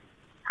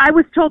I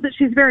was told that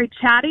she's very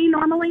chatty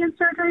normally in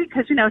surgery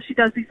because, she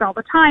does these all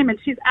the time, and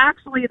she's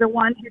actually the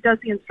one who does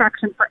the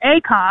instruction for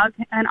ACOG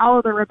and all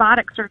of the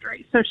robotic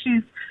surgery. So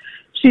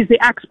she's the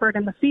expert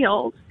in the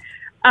field.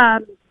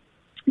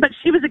 But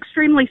she was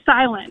extremely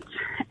silent.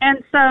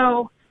 And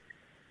so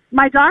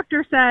my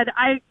doctor said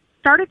I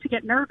started to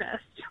get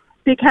nervous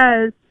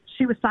because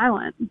she was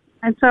silent.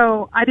 And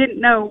so I didn't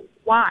know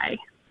why.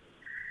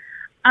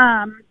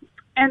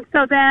 And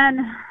so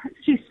then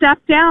she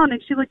stepped down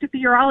and she looked at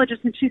the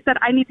urologist and she said,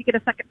 I need to get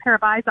a second pair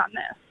of eyes on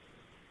this.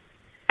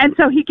 And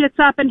so he gets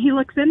up and he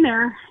looks in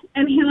there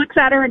and he looks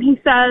at her and he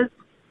says,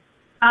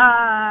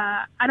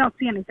 I don't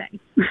see anything.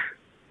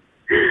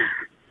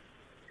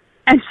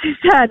 And she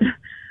said,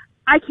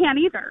 I can't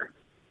either.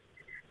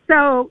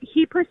 So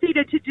he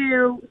proceeded to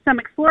do some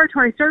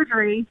exploratory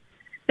surgery.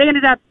 They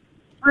ended up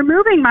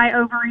removing my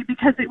ovary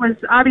because it was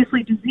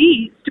obviously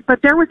diseased,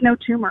 but there was no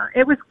tumor.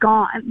 It was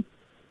gone,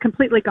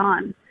 completely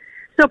gone.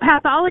 So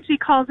pathology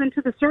calls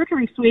into the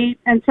surgery suite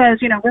and says,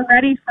 we're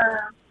ready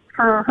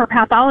for her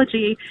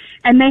pathology,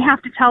 and they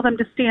have to tell them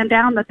to stand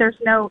down, that there's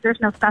no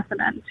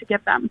specimen to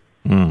give them.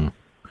 Mm.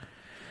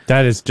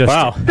 That is just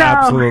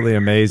absolutely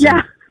amazing.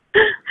 Yeah.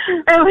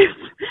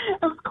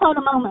 It was quite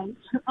a moment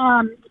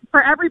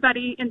for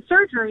everybody in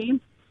surgery,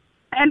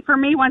 and for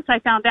me once I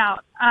found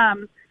out.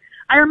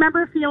 I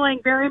remember feeling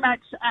very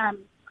much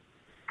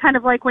kind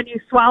of like when you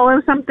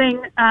swallow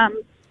something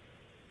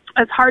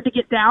it's hard to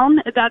get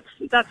down.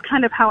 That's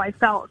kind of how I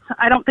felt.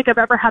 I don't think I've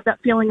ever had that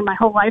feeling in my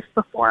whole life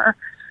before,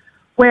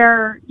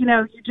 where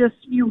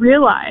you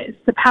realize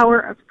the power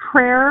of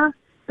prayer,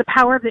 the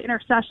power of the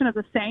intercession of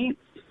the saints.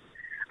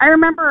 I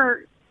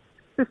remember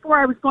before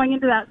I was going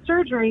into that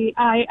surgery,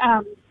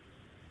 I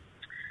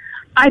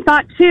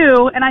thought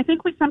too, and I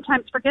think we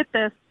sometimes forget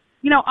this,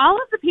 all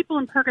of the people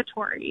in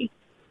purgatory,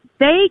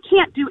 they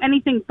can't do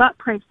anything but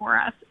pray for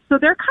us. So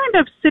they're kind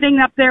of sitting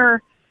up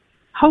there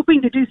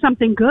hoping to do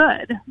something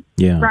good,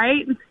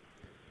 right?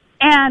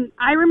 And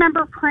I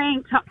remember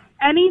praying to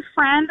any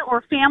friend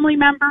or family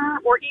member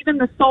or even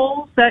the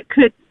souls that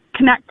could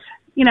connect,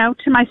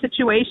 to my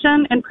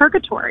situation in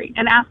purgatory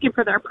and asking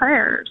for their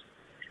prayers.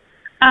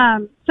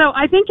 So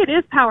I think it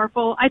is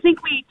powerful. I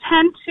think we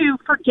tend to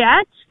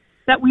forget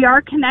that we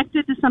are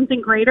connected to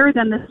something greater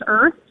than this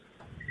earth,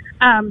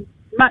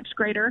 much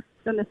greater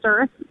than this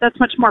earth. That's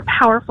much more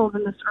powerful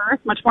than this earth,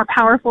 much more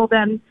powerful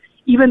than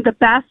even the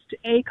best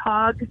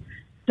ACOG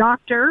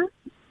doctor.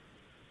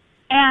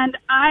 And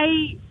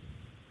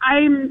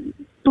I'm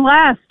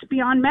blessed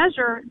beyond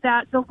measure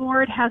that the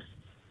Lord has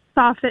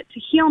saw fit to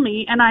heal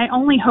me, and I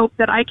only hope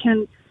that I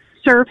can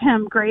serve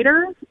him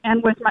greater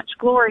and with much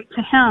glory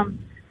to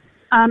him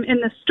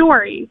in the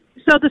story.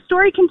 So the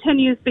story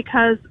continues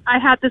because I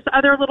had this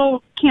other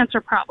little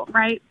cancer problem,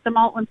 right? The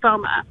malt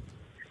lymphoma.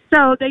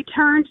 So they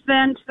turned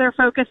then their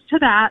focus to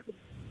that.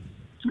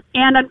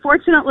 And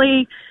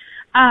unfortunately,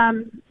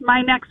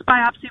 my next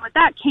biopsy with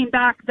that came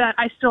back that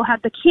I still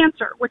had the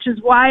cancer, which is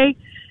why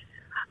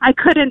I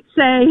couldn't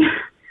say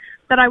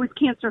that I was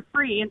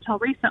cancer-free until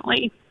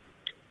recently.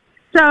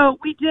 So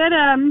we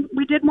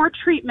did more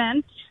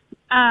treatment.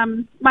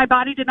 My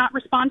body did not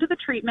respond to the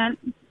treatment.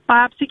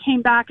 Biopsy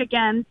came back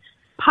again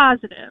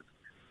positive.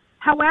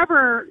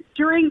 However,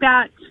 during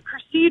that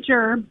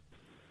procedure,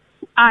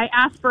 I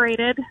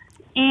aspirated,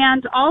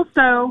 and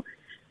also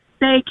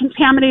they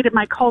contaminated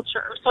my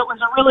culture. So it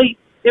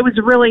was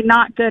a really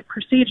not good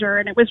procedure,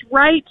 and it was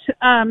right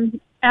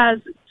as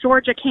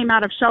Georgia came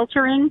out of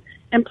sheltering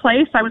in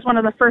place. I was one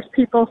of the first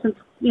people since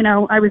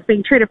I was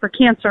being treated for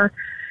cancer.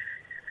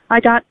 I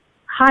got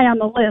high on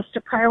the list,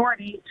 a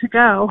priority to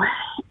go,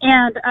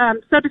 and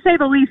so to say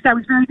the least, I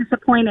was very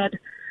disappointed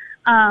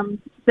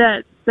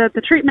that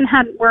the treatment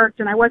hadn't worked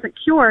and I wasn't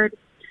cured.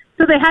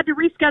 So they had to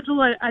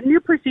reschedule a new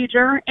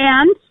procedure,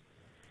 and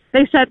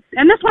they said,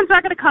 and this one's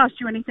not going to cost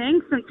you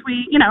anything since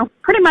we,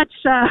 pretty much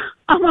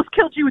almost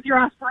killed you with your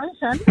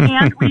aspiration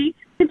and we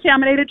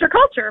contaminated your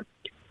culture.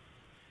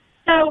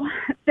 So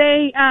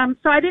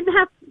so I didn't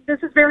have, this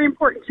is very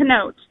important to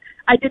note,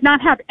 I did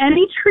not have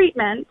any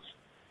treatment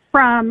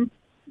from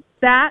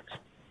that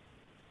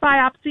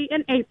biopsy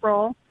in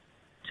April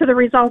to the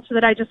results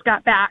that I just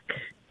got back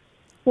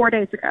 4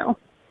 days ago.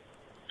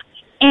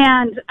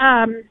 And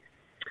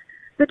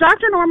the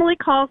doctor normally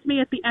calls me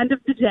at the end of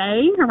the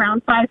day,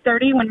 around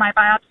 5:30 when my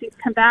biopsies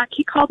come back.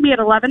 He called me at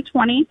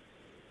 11:20,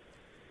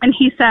 and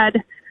he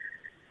said,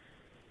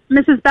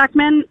 Mrs.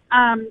 Beckman,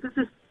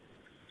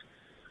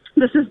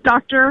 this is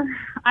Dr.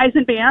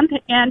 Eisenband,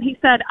 and he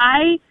said,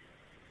 I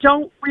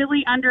don't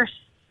really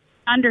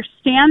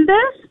understand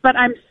this, but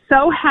I'm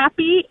so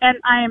happy and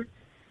I'm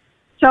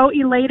so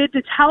elated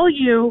to tell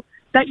you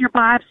that your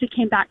biopsy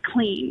came back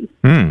clean.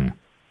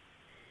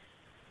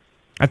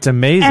 That's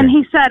amazing. And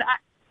he said,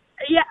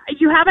 yeah,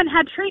 you haven't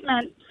had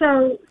treatment,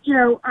 so, you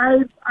know,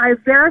 I've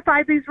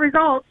verified these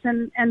results,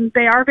 and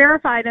they are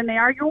verified, and they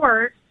are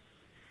yours.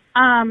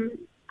 I'm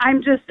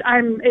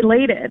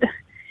elated.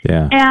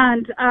 Yeah.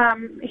 And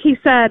he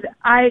said,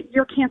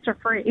 you're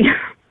cancer-free.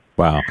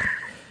 Wow.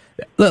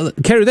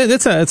 Carrie,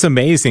 that's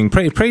amazing.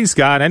 Praise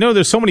God. I know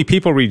there's so many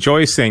people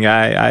rejoicing.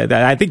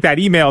 I think that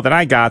email that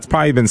I got's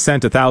probably been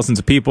sent to thousands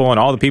of people and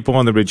all the people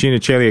in the Regina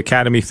Caeli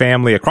Academy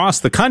family across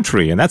the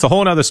country. And that's a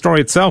whole other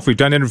story itself. We've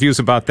done interviews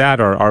about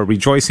that, are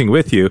rejoicing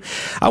with you.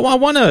 I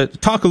want to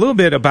talk a little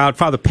bit about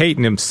Father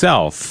Peyton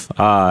himself.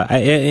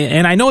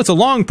 And I know it's a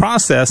long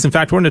process. In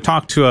fact, we're going to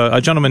talk to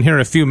a gentleman here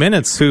in a few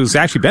minutes who's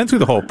actually been through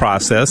the whole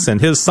process, and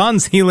his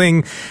son's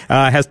healing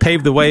has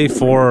paved the way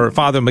for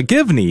Father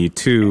McGivney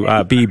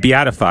to be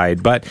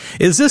beatified. But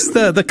is this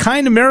the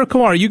kind of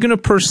miracle are you going to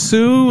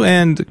pursue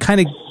and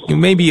kind of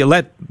maybe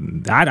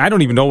I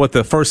don't even know what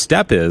the first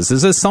step is.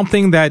 Is this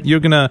something that you're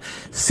going to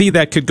see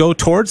that could go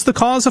towards the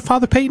cause of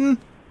Father Peyton?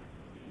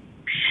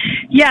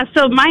 Yeah,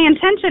 so my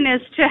intention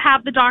is to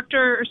have the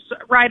doctors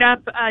write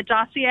up a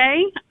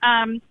dossier.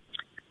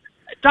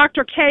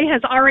 Dr. K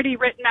has already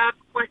written up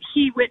what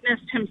he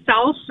witnessed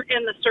himself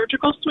in the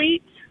surgical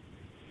suite,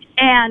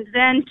 and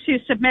then to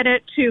submit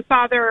it to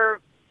Father,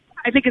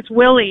 I think it's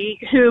Willie,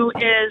 who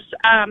is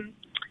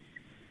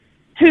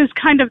who's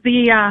kind of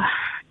the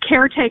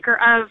caretaker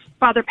of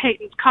Father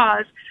Peyton's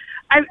cause.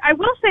 I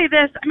will say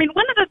this. I mean,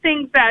 one of the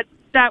things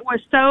that was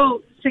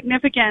so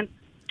significant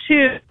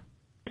to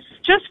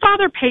just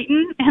Father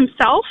Peyton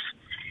himself,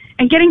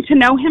 and getting to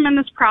know him in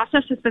this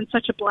process has been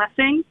such a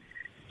blessing.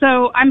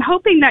 So I'm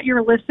hoping that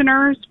your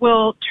listeners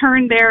will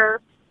turn their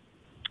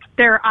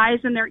eyes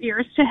and their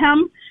ears to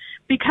him,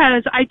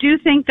 because I do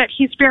think that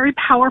he's very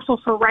powerful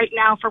for right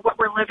now, for what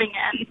we're living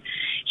in.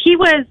 He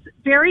was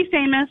very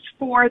famous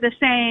for the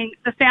saying,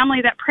 the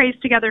family that prays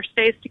together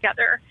stays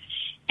together.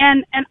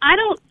 And I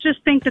don't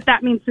just think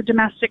that means the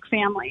domestic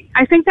family.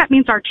 I think that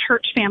means our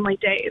church family,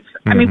 Dave.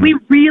 I mean, we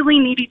really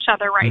need each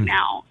other right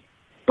now.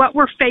 What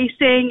we're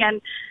facing,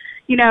 and,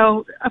 you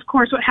know, of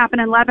course, what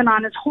happened in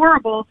Lebanon is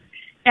horrible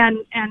and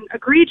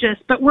egregious,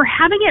 but we're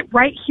having it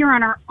right here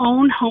on our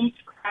own home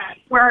front,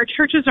 where our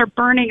churches are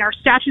burning, our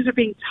statues are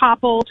being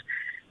toppled.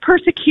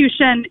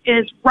 Persecution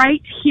is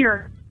right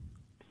here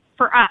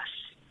for us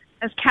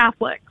as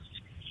Catholics.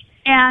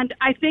 And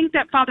I think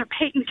that Father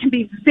Peyton can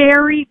be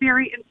very,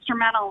 very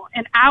instrumental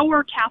in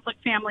our Catholic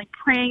family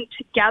praying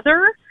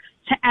together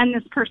to end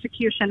this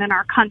persecution in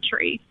our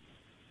country.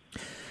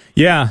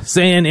 Yeah,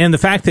 and the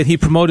fact that he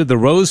promoted the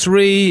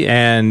rosary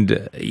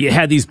and you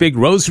had these big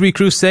rosary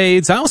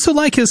crusades. I also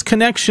like his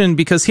connection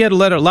because he had a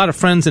lot of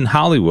friends in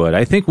Hollywood.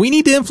 I think we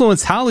need to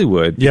influence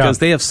Hollywood because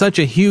they have such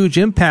a huge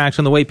impact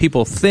on the way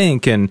people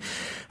think and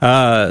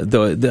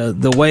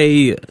the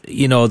way,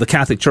 you know, the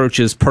Catholic Church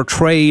is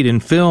portrayed in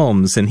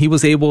films. And he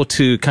was able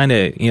to kind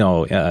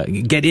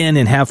of, get in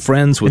and have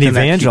friends within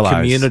that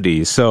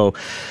community. So,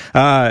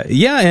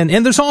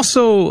 and there's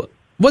also...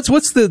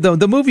 What's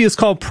the movie is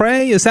called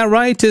Pray? Is that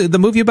right? The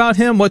movie about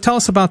him? Tell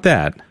us about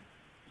that.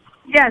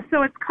 Yeah,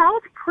 so it's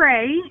called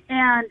Pray,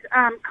 and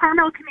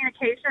Carmel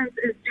Communications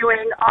is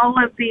doing all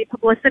of the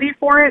publicity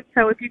for it.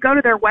 So if you go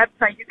to their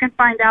website, you can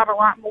find out a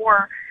lot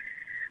more.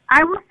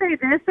 I will say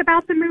this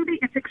about the movie.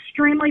 It's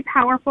extremely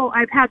powerful.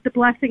 I've had the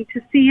blessing to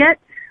see it.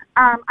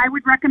 I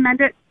would recommend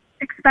it,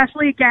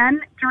 especially,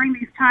 again, during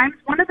these times.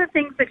 One of the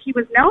things that he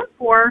was known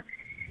for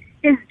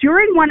is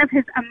during one of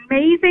his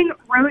amazing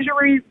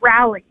rosary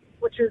rallies,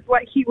 which is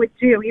what he would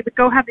do. He would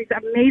go have these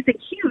amazing,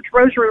 huge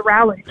rosary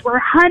rallies where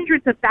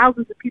hundreds of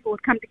thousands of people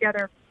would come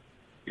together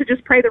to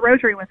just pray the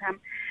rosary with him.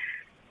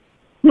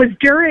 Was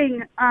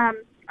during a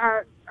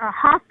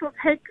hostile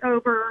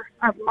takeover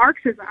of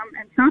Marxism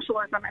and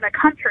socialism in a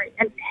country,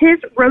 and his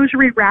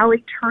rosary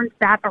rally turned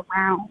that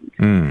around.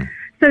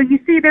 So you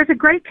see, there's a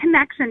great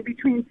connection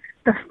between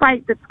the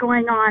fight that's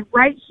going on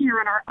right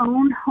here in our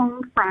own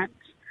home front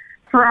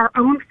for our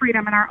own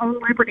freedom and our own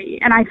liberty.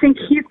 And I think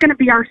he's going to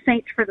be our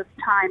saint for this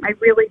time. I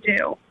really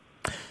do.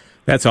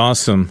 That's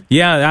awesome.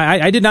 Yeah,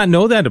 I did not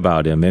know that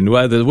about him. And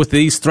with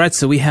these threats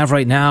that we have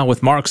right now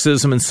with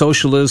Marxism and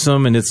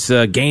socialism, and it's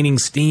gaining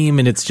steam,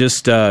 and it's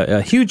just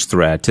a huge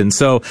threat. And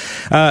so,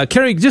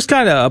 Carrie, just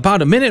got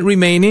about a minute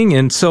remaining,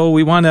 and so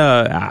we want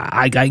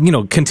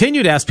to,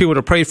 continue to ask people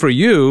to pray for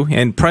you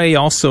and pray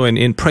also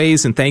in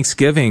praise and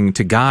thanksgiving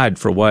to God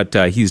for what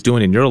He's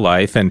doing in your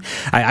life. And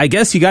I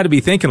guess you got to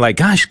be thinking, like,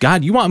 gosh,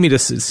 God, you want me to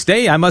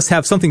stay? I must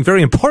have something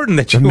very important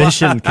that you want. The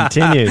mission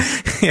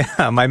continues.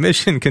 Yeah, my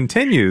mission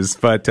continues.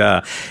 But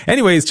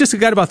anyways, just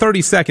got about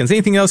 30 seconds.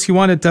 Anything else you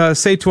wanted to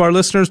say to our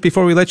listeners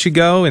before we let you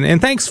go?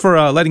 And thanks for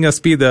letting us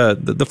be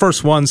the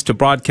first ones to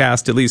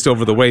broadcast, at least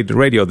over the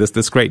radio,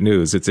 this great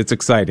news. It's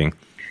exciting.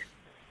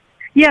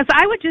 Yes,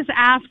 I would just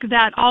ask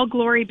that all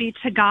glory be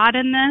to God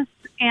in this,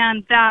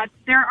 and that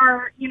there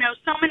are,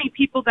 so many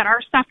people that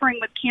are suffering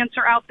with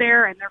cancer out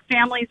there, and their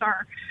families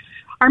are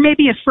are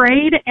maybe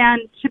afraid,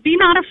 and to be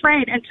not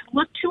afraid and to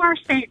look to our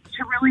saints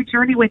to really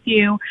journey with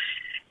you.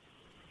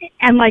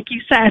 And like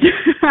you said,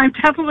 I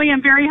definitely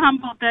am very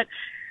humbled that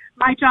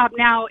my job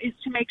now is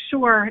to make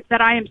sure that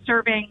I am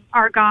serving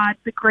our God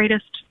the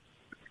greatest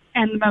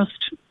and the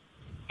most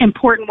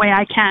important way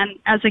I can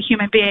as a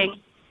human being,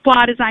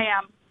 flawed as I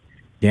am.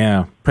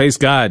 Yeah, praise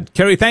God.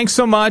 Carrie, thanks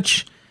so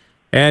much.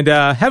 And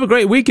have a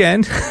great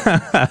weekend.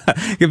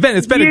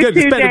 It's been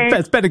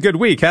a good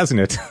week, hasn't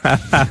it?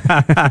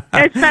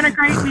 It's been a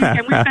great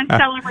weekend. We've been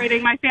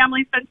celebrating. My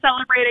family's been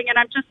celebrating, and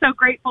I'm just so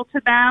grateful to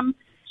them.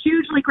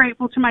 Hugely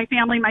grateful to my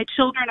family, my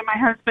children, and my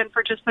husband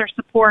for just their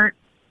support.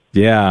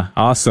 Yeah,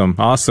 awesome.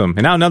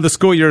 And now another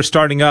school year is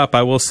starting up.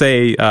 I will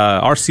say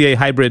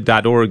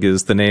rcahybrid.org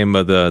is the name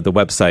of the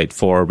website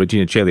for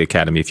Regina Chaley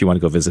Academy if you want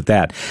to go visit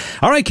that.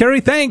 All right, Carrie,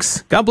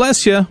 thanks. God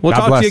bless you. We'll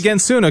talk to you again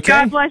soon, okay?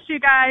 God bless you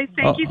guys.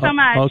 Thank you so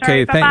much.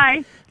 Okay, right,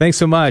 bye-bye. Thanks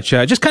so much.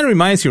 Just kind of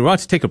reminds me, we're about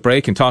to take a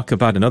break and talk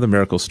about another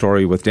miracle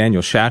story with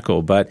Daniel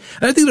Shackle. But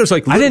I think there's I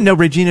didn't know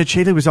Regina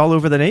Chaley was all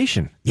over the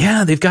nation.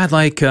 Yeah, they've got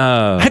I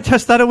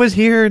just thought it was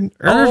here in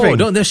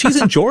Irving. Oh, no,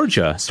 she's in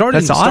Georgia.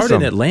 Started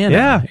in Atlanta.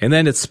 Yeah. And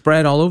then it's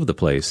spread all over the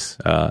place.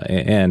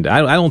 And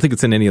I don't think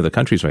it's in any other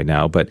countries right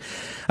now. But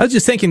I was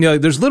just thinking,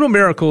 there's little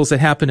miracles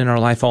that happen in our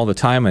life all the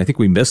time, and I think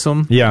we miss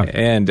them. Yeah.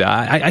 And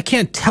I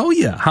can't tell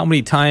you how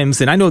many times,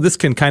 and I know this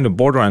can kind of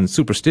border on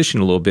superstition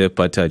a little bit,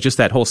 but just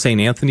that whole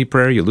St. Anthony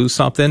prayer, you lose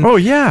something. Oh,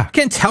 yeah. I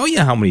can't tell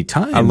you how many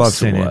times. I love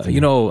St. Anthony.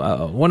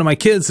 One of my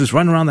kids is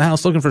running around the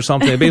house looking for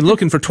something. They've been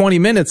looking for 20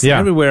 minutes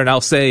everywhere, and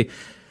I'll say,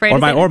 or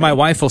my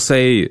wife will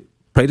say,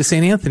 pray to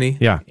St. Anthony.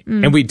 Yeah.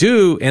 And we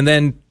do, and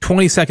then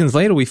 20 seconds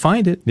later, we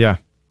find it. Yeah.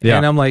 Yeah.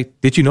 And I'm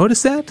like, did you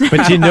notice that?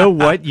 But you know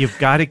what? You've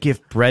got to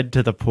give bread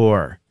to the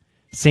poor.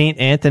 St.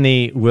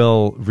 Anthony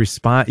will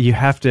respond. You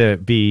have to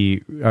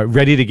be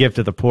ready to give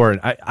to the poor. And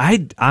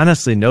I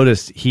honestly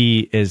noticed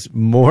he's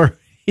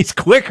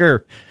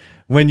quicker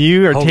when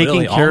you are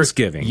taking care of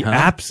almsgiving. Huh?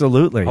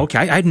 Absolutely.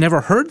 Okay. I'd never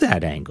heard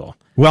that angle.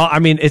 Well, I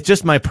mean, it's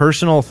just my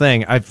personal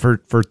thing. For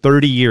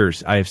 30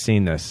 years, I have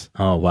seen this.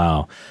 Oh,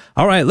 wow.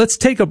 All right, let's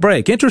take a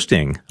break.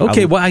 Interesting.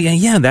 Okay,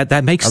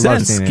 that makes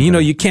sense.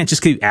 You can't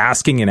just keep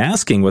asking and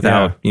asking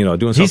without, doing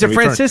something. He's a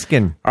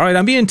Franciscan. All right,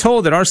 I'm being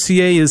told that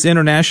RCA is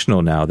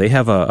international now. They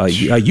have a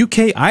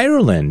UK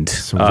Ireland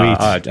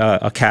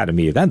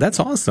academy. That's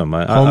awesome.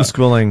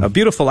 Homeschooling. A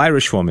beautiful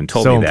Irish woman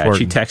told me that.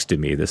 Important. She texted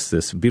me,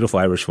 this beautiful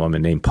Irish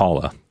woman named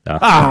Paula.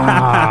 That's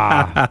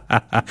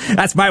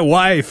my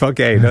wife.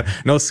 Okay,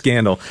 no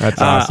scandal.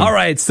 That's awesome. All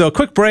right, so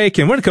quick break,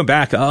 and we're going to come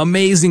back.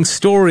 Amazing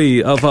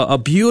story of a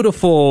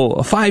beautiful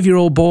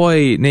 5-year-old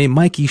boy named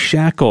Mikey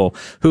Shackle,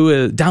 who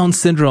is Down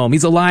syndrome.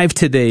 He's alive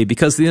today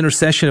because of the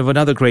intercession of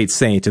another great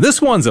saint. And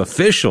this one's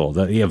official.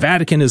 The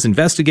Vatican has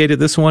investigated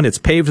this one. It's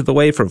paved the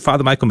way for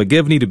Father Michael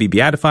McGivney to be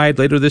beatified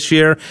later this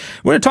year.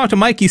 We're going to talk to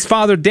Mikey's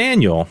father,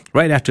 Daniel,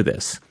 right after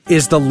this.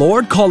 Is the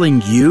Lord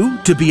calling you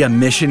to be a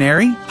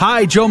missionary?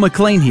 Hi, Joe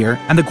McLean here,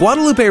 and the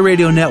Guadalupe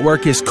Radio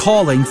Network is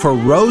calling for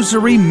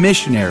Rosary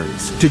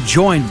missionaries to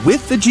join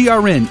with the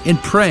GRN in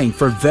praying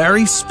for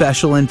very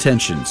special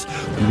intentions.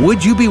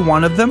 Would you be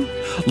one of them?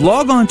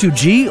 Log on to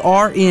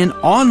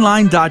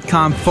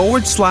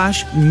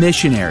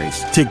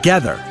grnonline.com/missionaries.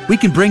 Together, we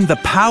can bring the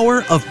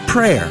power of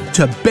prayer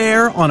to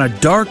bear on a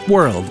dark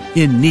world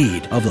in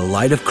need of the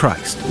light of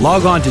Christ.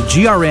 Log on to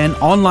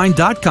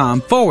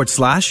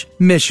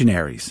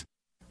grnonline.com/missionaries.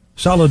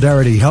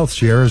 Solidarity Health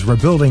Share is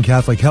rebuilding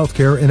Catholic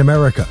healthcare in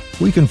America.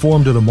 We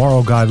conform to the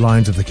moral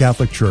guidelines of the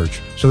Catholic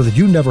Church so that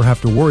you never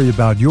have to worry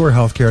about your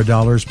healthcare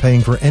dollars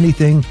paying for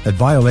anything that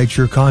violates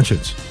your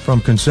conscience.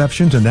 From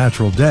conception to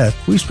natural death,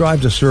 we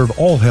strive to serve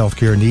all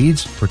healthcare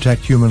needs,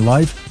 protect human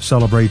life,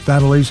 celebrate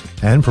families,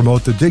 and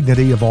promote the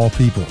dignity of all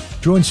people.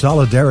 Join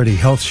Solidarity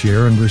Health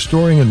Share in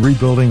restoring and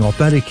rebuilding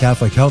authentic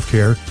Catholic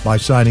healthcare by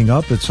signing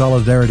up at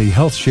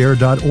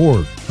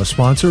solidarityhealthshare.org, a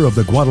sponsor of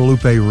the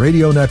Guadalupe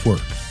Radio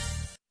Network.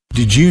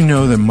 Did you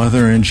know that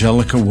Mother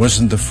Angelica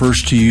wasn't the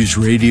first to use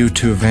radio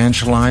to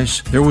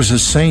evangelize? There was a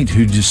saint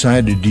who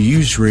decided to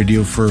use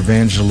radio for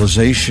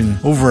evangelization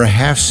over a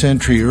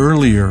half-century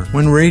earlier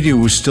when radio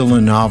was still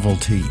a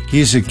novelty.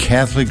 He is a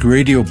Catholic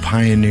radio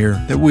pioneer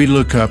that we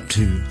look up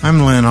to.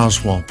 I'm Len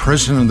Oswald,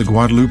 president of the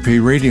Guadalupe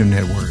Radio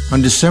Network.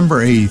 On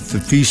December 8th, the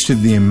Feast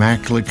of the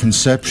Immaculate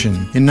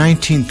Conception, in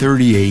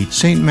 1938,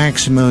 St.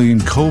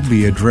 Maximilian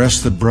Kolbe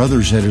addressed the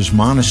brothers at his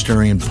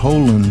monastery in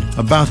Poland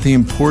about the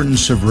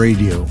importance of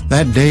radio.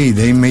 That day,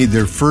 they made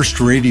their first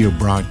radio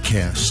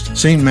broadcast.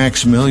 St.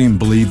 Maximilian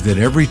believed that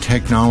every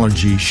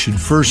technology should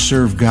first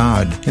serve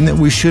God and that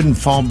we shouldn't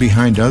fall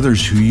behind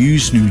others who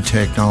use new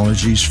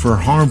technologies for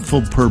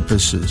harmful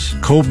purposes.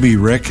 Kolbe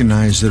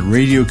recognized that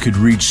radio could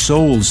reach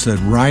souls that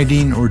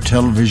writing or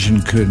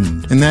television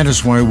couldn't. And that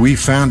is why we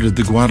founded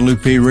the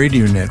Guadalupe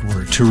Radio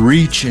Network, to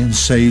reach and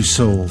save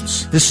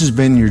souls. This has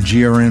been your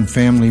GRN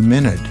Family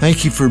Minute.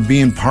 Thank you for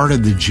being part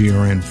of the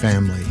GRN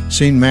family.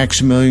 St.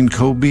 Maximilian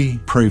Kolbe,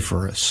 pray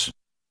for us.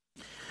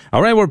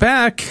 All right, we're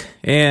back,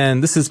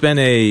 and this has been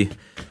a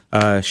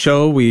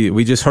show,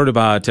 we just heard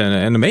about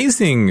an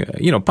amazing,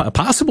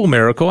 possible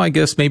miracle. I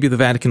guess maybe the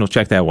Vatican will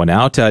check that one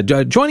out.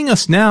 Joining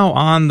us now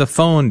on the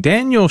phone,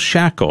 Daniel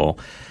Shackle,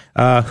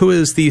 who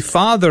is the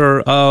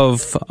father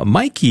of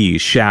Mikey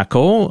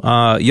Shackle,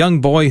 a young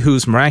boy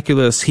whose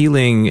miraculous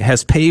healing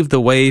has paved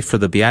the way for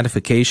the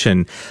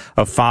beatification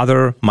of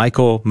Father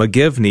Michael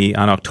McGivney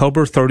on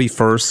October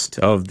 31st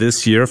of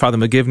this year. Father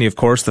McGivney, of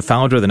course, the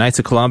founder of the Knights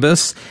of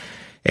Columbus.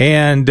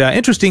 And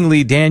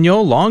interestingly,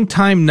 Daniel,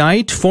 longtime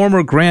knight,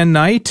 former Grand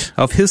Knight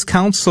of his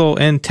council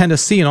in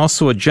Tennessee, and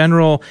also a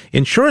general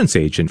insurance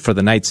agent for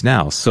the Knights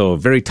now. So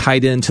very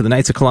tied into the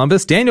Knights of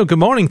Columbus. Daniel, good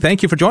morning.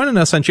 Thank you for joining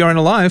us on GRN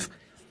Alive.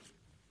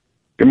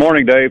 Good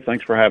morning, Dave.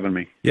 Thanks for having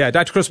me. Yeah,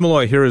 Dr. Chris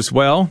Malloy here as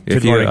well. Good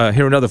if you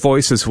hear another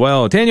voice as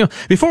well. Daniel,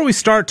 before we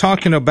start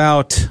talking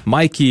about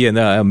Mikey and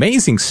the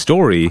amazing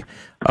story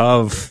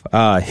of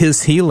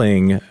his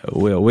healing,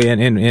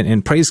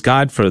 and praise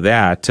God for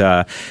that.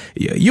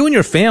 You and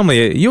your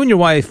family, you and your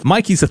wife,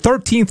 Mikey's the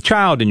 13th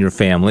child in your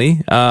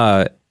family,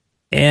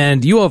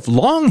 and you have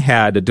long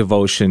had a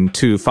devotion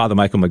to Father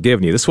Michael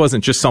McGivney. This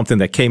wasn't just something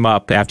that came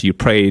up after you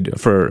prayed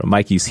for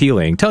Mikey's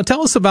healing.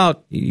 Tell us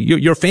about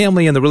your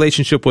family and the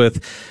relationship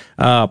with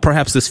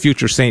perhaps this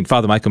future saint,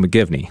 Father Michael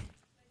McGivney.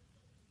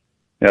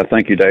 Yeah,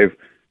 thank you, Dave.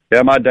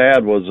 Yeah, my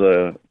dad was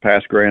a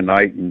past Grand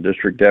Knight and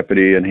district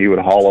deputy, and he would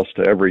haul us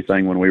to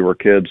everything when we were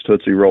kids,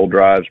 Tootsie Roll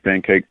drives,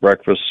 pancake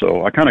breakfast.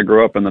 So I kind of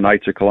grew up in the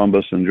Knights of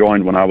Columbus and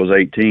joined when I was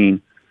 18.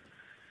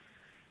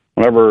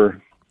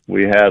 Whenever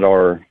we had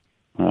our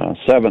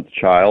seventh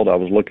child, I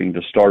was looking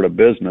to start a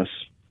business,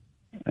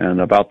 and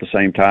about the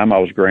same time I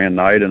was Grand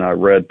Knight, and I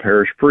read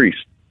Parish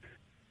Priest.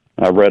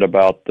 I read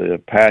about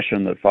the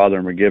passion that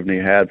Father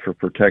McGivney had for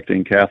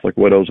protecting Catholic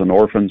widows and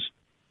orphans,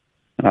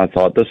 and I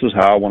thought, this is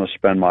how I want to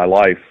spend my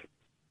life,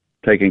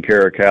 taking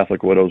care of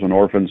Catholic widows and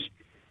orphans,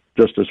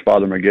 just as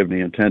Father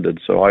McGivney intended.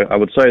 So I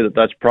would say that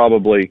that's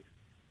probably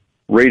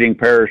reading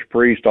Parish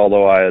Priest,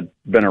 although I had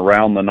been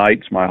around the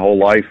Knights my whole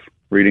life.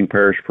 Reading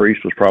Parish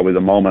Priest was probably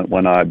the moment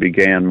when I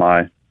began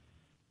my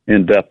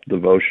in-depth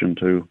devotion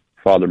to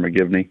Father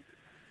McGivney.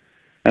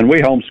 And we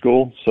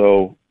homeschool,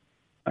 so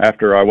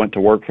after I went to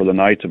work for the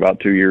Knights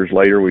about 2 years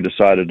later, we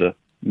decided to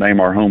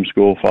name our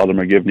homeschool Father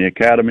McGivney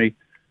Academy.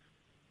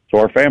 So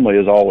our family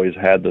has always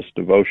had this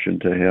devotion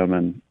to him,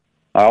 and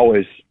I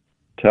always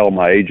tell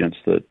my agents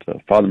that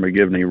Father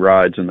McGivney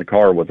rides in the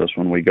car with us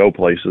when we go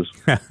places.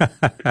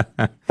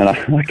 And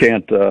I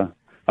can't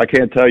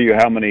tell you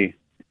how many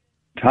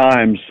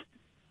times,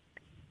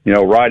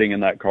 riding in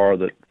that car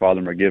that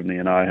Father McGivney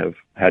and I have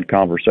had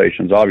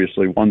conversations,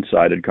 obviously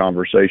one-sided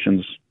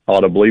conversations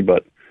audibly,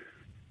 but,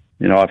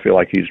 I feel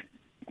like he's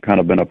kind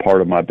of been a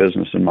part of my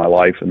business and my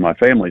life and my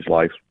family's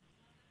life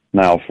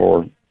now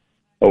for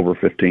over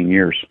 15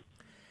 years.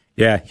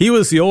 Yeah, he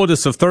was the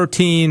oldest of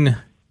 13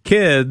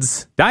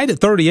 kids, died at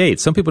 38.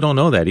 Some people don't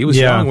know that. He was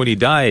young when he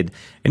died.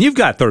 And you've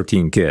got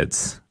 13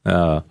 kids,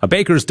 a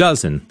baker's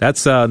dozen.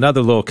 That's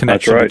another little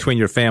connection between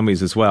your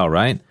families as well,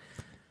 right?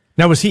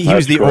 Now, was he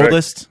was the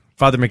oldest?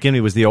 Father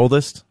McGivney was the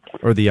oldest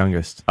or the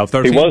youngest? Of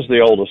 13? He was the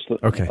oldest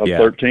of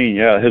 13,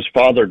 yeah. His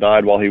father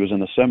died while he was in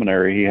the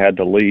seminary. He had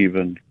to leave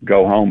and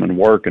go home and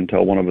work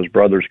until one of his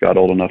brothers got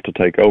old enough to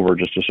take over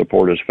just to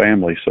support his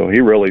family. So he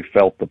really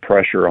felt the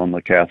pressure on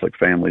the Catholic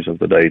families of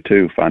the day,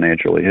 too,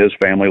 financially. His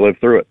family lived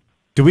through it.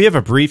 Do we have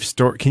a brief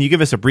story? Can you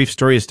give us a brief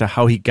story as to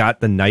how he got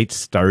the Knights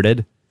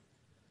started?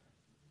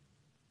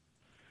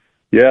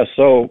 Yeah,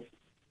 so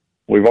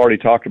we've already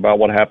talked about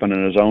what happened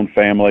in his own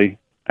family.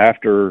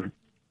 After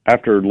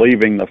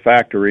leaving the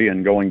factory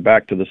and going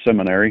back to the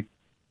seminary,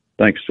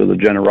 thanks to the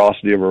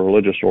generosity of a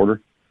religious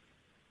order,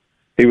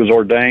 he was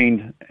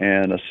ordained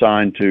and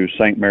assigned to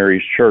St.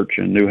 Mary's Church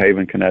in New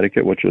Haven,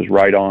 Connecticut, which is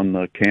right on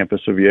the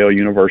campus of Yale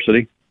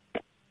University.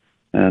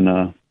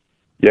 And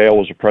Yale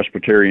was a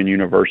Presbyterian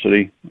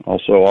university.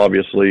 Also,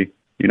 obviously,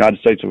 the United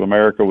States of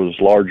America was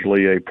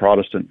largely a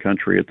Protestant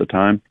country at the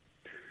time.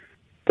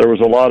 There was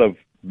a lot of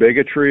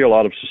bigotry, a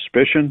lot of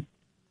suspicion.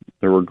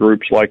 There were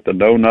groups like the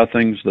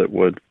Know-Nothings that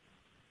would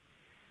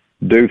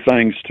do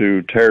things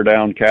to tear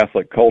down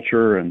Catholic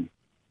culture, and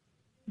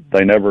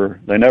they never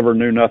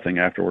knew nothing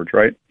afterwards,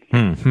 right?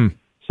 Mm-hmm.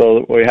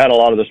 So we had a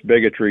lot of this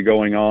bigotry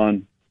going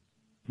on.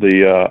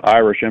 The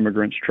Irish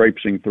immigrants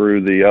traipsing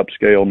through the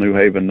upscale New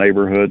Haven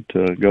neighborhood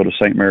to go to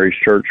St. Mary's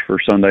Church for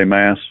Sunday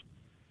Mass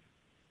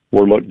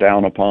were looked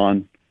down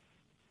upon.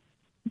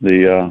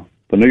 The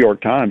New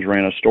York Times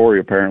ran a story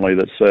apparently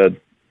that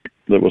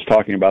was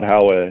talking about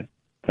how a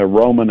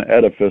Roman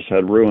edifice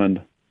had ruined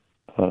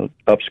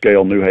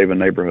upscale New Haven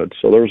neighborhood.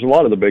 So there was a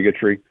lot of the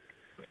bigotry.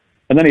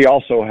 And then he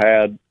also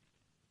had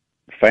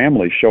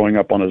families showing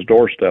up on his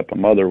doorstep, a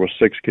mother with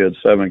 6 kids,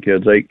 7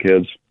 kids, 8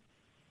 kids,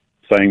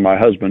 saying, my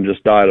husband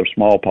just died of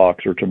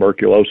smallpox or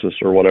tuberculosis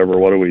or whatever,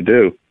 what do we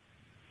do?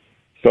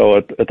 So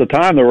at the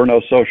time, there were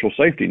no social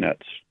safety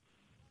nets.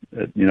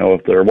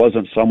 If there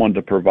wasn't someone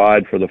to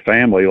provide for the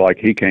family like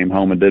he came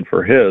home and did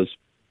for his,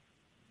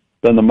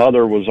 then the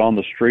mother was on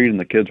the street and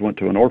the kids went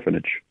to an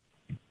orphanage.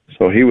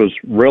 So he was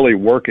really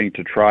working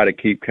to try to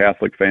keep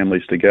Catholic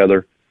families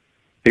together.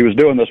 he was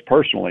doing this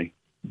personally.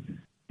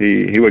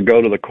 He would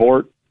go to the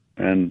court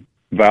and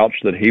vouch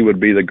that he would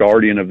be the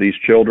guardian of these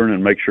children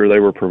and make sure they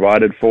were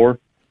provided for,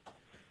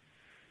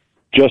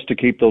 just to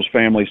keep those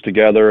families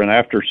together. And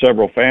after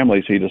several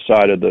families, he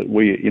decided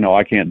that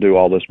I can't do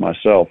all this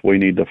myself. We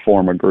need to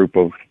form a group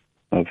of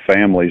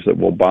families that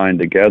will bind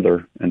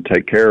together and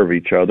take care of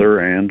each other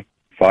and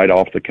fight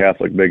off the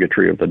Catholic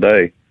bigotry of the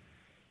day.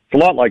 It's a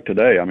lot like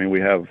today. I mean,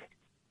 we have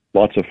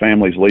lots of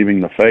families leaving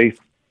the faith.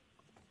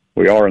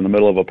 We are in the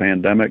middle of a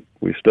pandemic.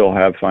 We still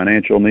have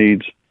financial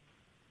needs.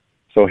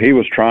 So he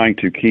was trying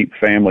to keep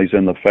families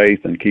in the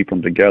faith and keep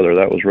them together.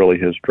 That was really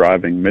his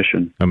driving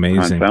mission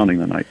behind founding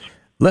the Knights.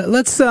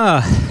 Let's tell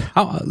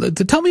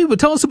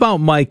us about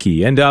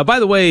Mikey. And by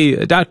the way,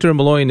 Dr.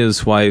 Malloy and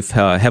his wife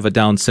have a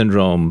Down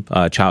syndrome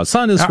child,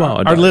 son as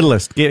well. Our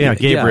littlest,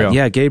 Gabriel.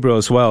 Yeah, Gabriel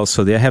as well.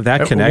 So they have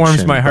that connection. It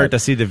warms my heart to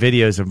see the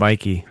videos of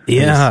Mikey.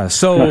 Yeah.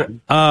 So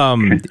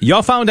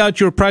y'all found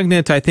out you were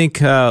pregnant, I think,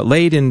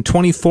 late in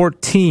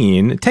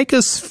 2014. Take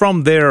us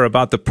from there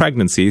about the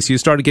pregnancy. So you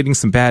started getting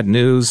some bad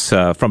news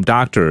from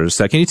doctors.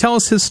 Can you tell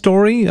us his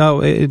story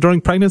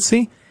during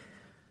pregnancy?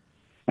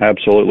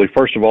 Absolutely.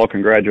 First of all,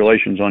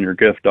 congratulations on your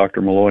gift,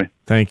 Dr. Malloy.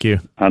 Thank you.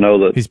 I know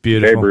that he's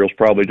beautiful. Gabriel's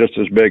probably just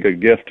as big a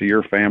gift to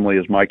your family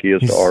as Mikey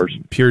is to ours.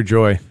 Pure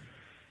joy.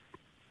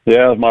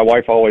 Yeah, my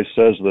wife always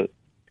says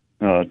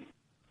that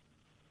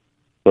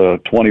the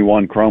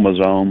 21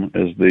 chromosome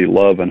is the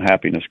love and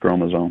happiness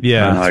chromosome.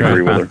 Yeah, and I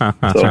agree with her.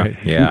 That's right.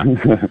 Yeah.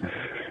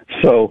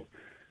 So,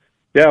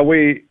 yeah,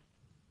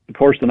 of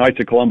course, the Knights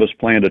of Columbus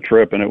planned a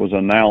trip, and it was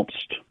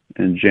announced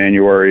in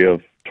January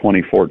of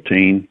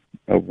 2014.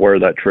 Of where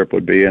that trip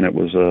would be, and it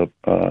was a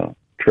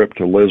trip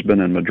to Lisbon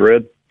and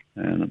Madrid,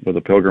 and with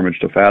a pilgrimage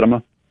to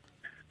Fatima.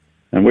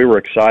 And we were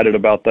excited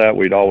about that.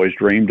 We'd always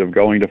dreamed of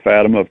going to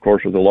Fatima, of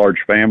course, with a large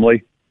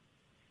family.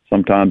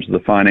 Sometimes the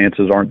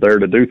finances aren't there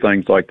to do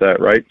things like that,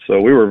 right? So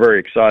we were very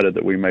excited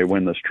that we may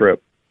win this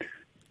trip.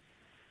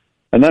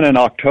 And then in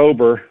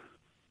October,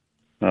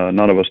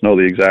 none of us know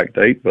the exact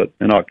date, but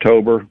in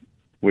October,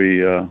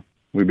 we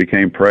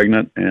became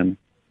pregnant, and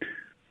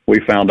we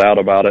found out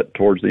about it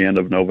towards the end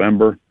of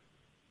November.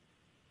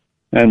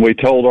 And we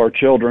told our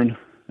children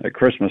at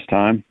Christmas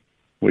time.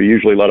 We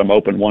usually let them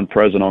open one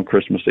present on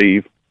Christmas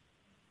Eve.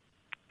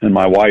 And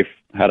my wife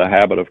had a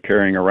habit of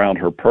carrying around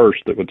her purse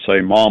that would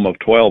say Mom of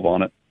 12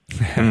 on it.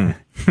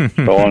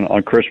 So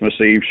on Christmas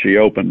Eve, she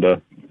opened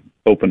a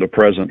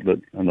present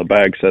that on the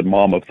bag said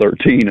Mom of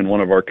 13, and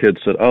one of our kids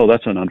said, "Oh,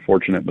 that's an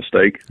unfortunate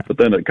mistake." But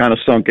then it kind of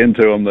sunk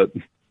into them that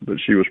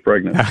she was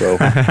pregnant. So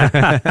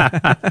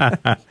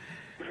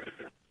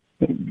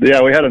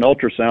yeah, we had an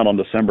ultrasound on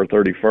December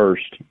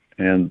 31st,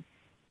 and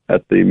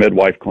at the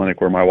midwife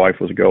clinic where my wife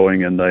was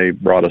going, and they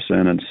brought us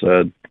in and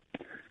said,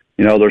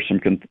 there's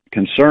some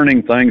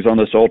concerning things on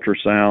this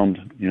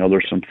ultrasound.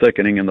 There's some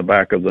thickening in the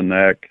back of the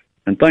neck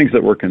and things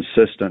that were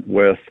consistent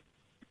with,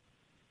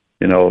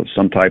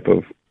 some type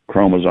of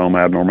chromosome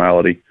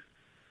abnormality.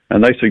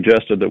 And they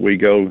suggested that we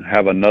go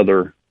have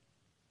another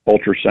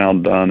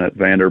ultrasound done at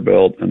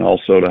Vanderbilt and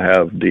also to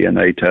have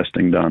DNA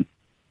testing done.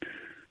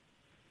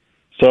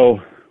 So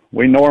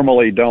we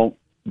normally don't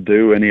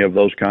do any of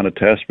those kind of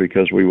tests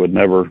because we would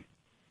never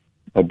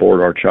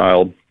abort our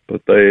child.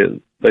 But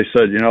they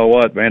said, you know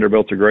what,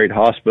 Vanderbilt's a great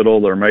hospital.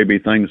 There may be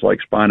things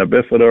like spina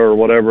bifida or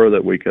whatever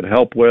that we could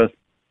help with.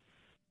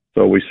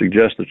 So we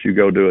suggest that you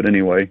go do it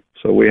anyway.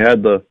 So we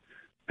had the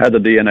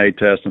DNA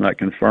test, and that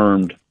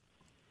confirmed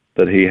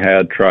that he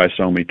had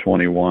trisomy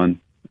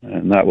 21,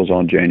 and that was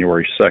on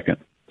January 2nd.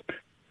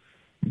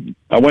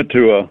 I went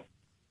to a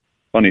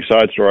funny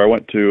side story. I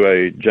went to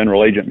a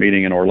general agent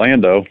meeting in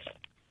Orlando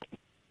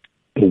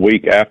the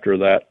week after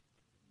that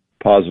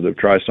positive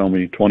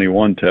trisomy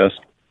 21 test,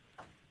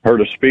 heard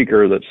a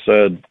speaker that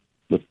said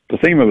the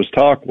theme of his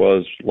talk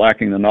was,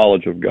 lacking the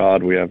knowledge of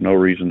God, we have no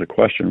reason to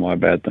question why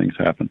bad things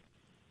happen.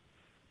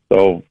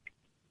 So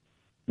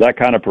that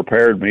kind of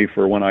prepared me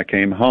for when I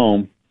came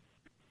home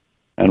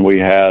and we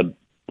had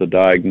the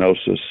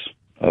diagnosis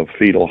of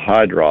fetal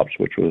hydrops,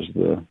 which was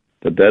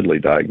the deadly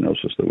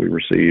diagnosis that we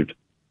received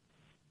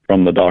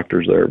from the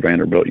doctors there at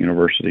Vanderbilt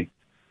University.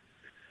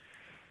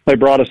 They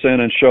brought us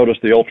in and showed us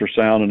the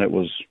ultrasound, and it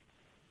was,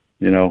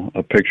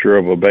 a picture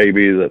of a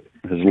baby that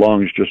his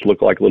lungs just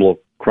looked like little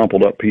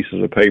crumpled up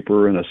pieces of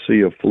paper in a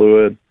sea of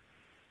fluid.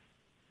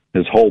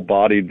 His whole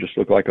body just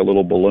looked like a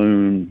little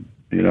balloon,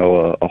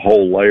 a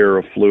whole layer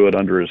of fluid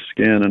under his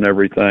skin and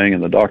everything.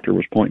 And the doctor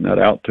was pointing that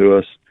out to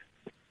us.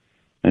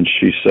 And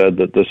she said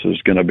that this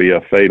is going to be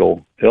a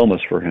fatal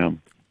illness for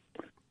him.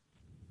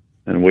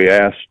 And we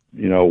asked,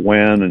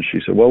 when, and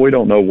she said, well, we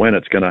don't know when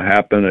it's going to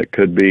happen. It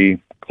could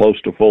be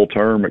close to full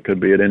term. It could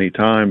be at any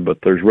time, but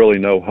there's really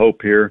no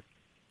hope here.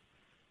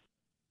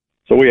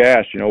 So we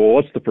asked,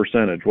 what's the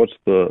percentage? What's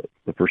the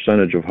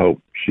percentage of hope?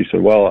 She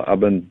said, well, I've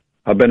been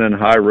in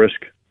high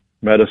risk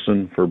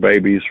medicine for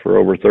babies for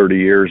over 30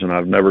 years, and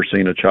I've never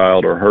seen a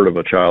child or heard of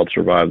a child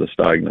survive this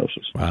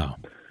diagnosis. Wow.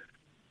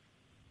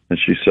 And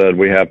she said,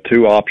 we have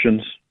two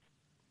options.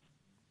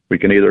 We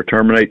can either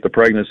terminate the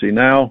pregnancy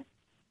now,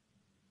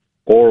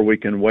 or we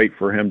can wait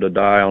for him to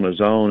die on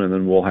his own, and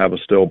then we'll have a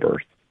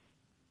stillbirth.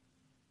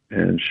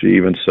 And she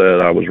even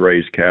said, I was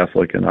raised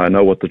Catholic, and I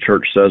know what the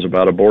church says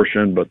about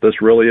abortion, but this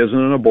really isn't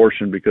an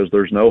abortion because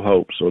there's no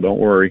hope, so don't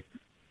worry.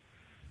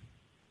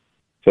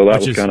 So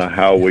that was kind of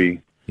how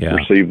we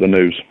received the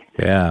news.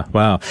 Yeah,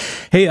 wow.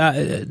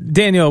 Hey,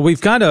 Daniel, we've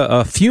got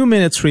a few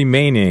minutes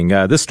remaining.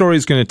 This story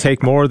is going to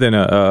take more than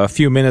a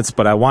few minutes,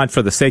 but I want,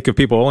 for the sake of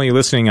people only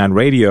listening on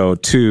radio,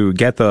 to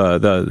get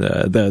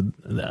the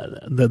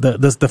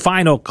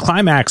final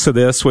climax of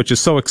this, which is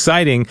so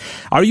exciting.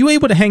 Are you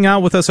able to hang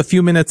out with us a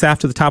few minutes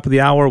after the top of the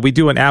hour? We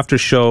do an after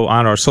show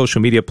on our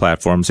social media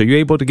platforms. Are you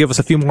able to give us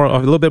a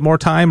little bit more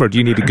time, or do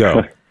you need to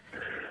go?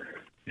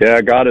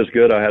 Yeah, God is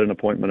good. I had an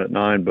appointment at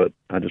 9, but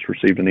I just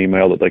received an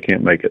email that they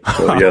can't make it.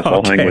 So, yes,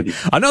 I'll hang with you.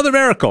 Another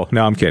miracle.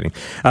 No, I'm kidding.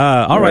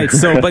 All right.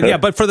 So,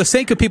 but for the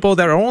sake of people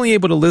that are only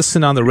able to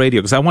listen on the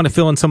radio, because I want to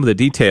fill in some of the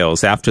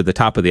details after the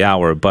top of the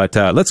hour, but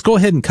let's go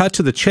ahead and cut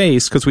to the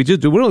chase, because we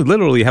really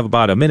literally have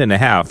about a minute and a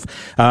half,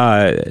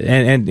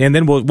 and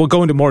then we'll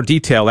go into more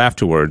detail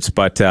afterwards.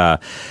 But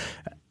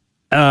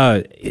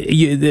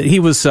he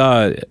was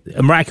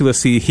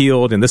miraculously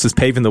healed, and this is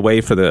paving the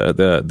way for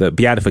the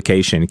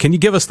beatification. Can you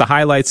give us the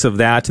highlights of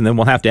that, and then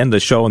we'll have to end the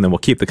show, and then we'll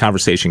keep the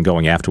conversation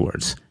going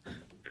afterwards?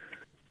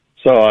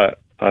 So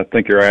I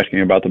think you're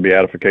asking about the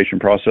beatification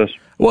process?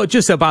 Well,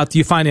 just about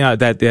you finding out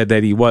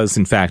that he was,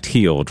 in fact,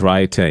 healed,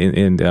 right?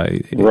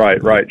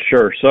 Right,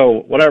 sure.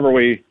 So whenever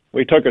we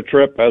took a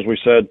trip, as we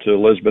said, to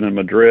Lisbon and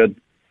Madrid.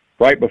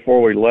 Right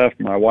before we left,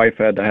 my wife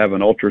had to have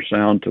an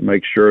ultrasound to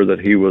make sure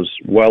that he was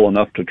well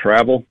enough to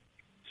travel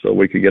so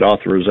we could get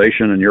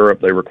authorization. In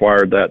Europe, they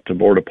required that to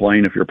board a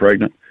plane if you're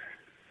pregnant.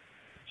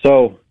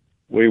 So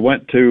we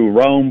went to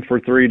Rome for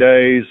 3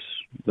 days.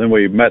 Then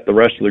we met the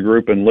rest of the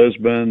group in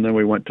Lisbon. Then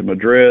we went to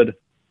Madrid.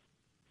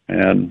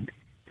 And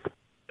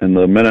in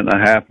the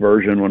minute-and-a-half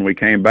version, when we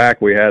came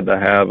back, we had to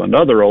have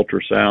another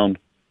ultrasound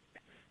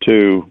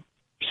to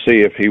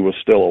see if he was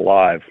still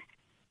alive.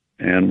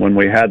 And when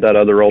we had that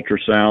other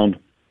ultrasound,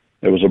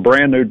 it was a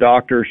brand new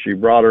doctor. She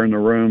brought her in the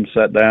room,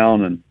 sat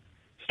down, and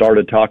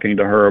started talking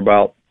to her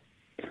about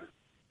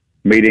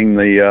meeting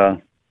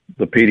the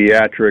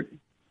pediatric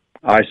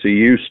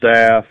ICU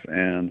staff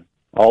and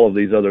all of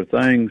these other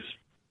things.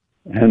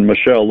 And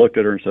Michelle looked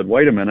at her and said,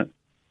 "Wait a minute.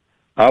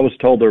 I was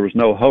told there was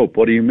no hope.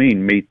 What do you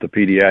mean, meet the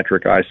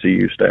pediatric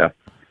ICU staff?"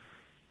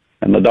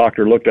 And the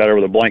doctor looked at her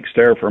with a blank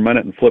stare for a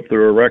minute and flipped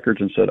through her records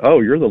and said,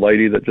 "Oh, you're the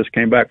lady that just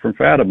came back from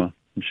Fatima."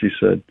 And she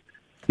said,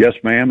 "Yes,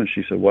 ma'am." And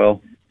she said,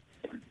 "Well,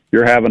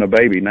 you're having a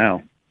baby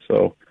now."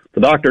 So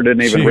the doctor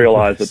didn't even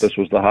realize that this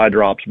was the high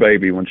drops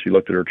baby when she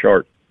looked at her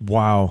chart.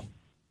 Wow.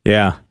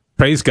 Yeah.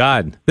 Praise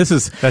God. That's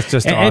just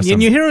awesome.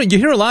 And you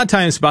hear a lot of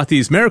times about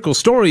these miracle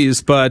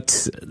stories,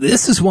 but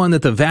this is one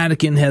that the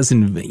Vatican has,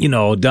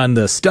 done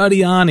the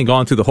study on and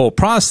gone through the whole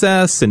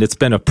process, and it's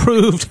been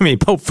approved. I mean,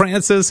 Pope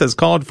Francis has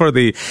called for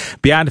the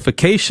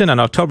beatification on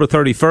October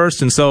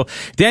 31st. And so,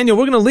 Daniel,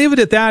 we're going to leave it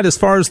at that as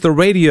far as the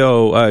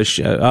radio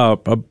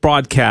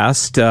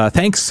broadcast.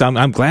 Thanks.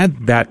 I'm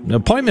glad that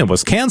appointment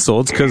was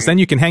canceled, because then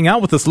you can hang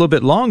out with us a little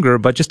bit longer,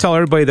 but just tell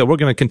everybody that we're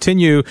going to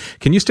continue.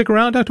 Can you stick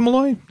around, Dr.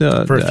 Malloy?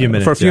 For a few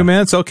minutes. For a few minutes?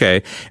 Okay.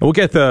 And we'll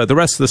get the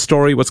rest of the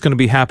story, what's going to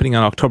be happening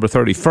on October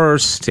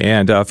 31st,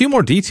 and a few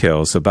more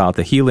details about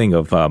the healing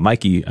of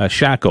Mikey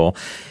Shackle.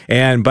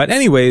 But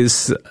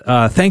anyways,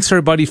 thanks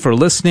everybody for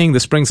listening.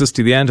 This brings us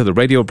to the end of the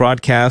radio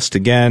broadcast.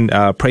 Again,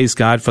 praise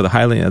God for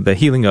the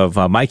healing of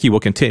Mikey.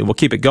 We'll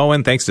keep it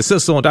going. Thanks to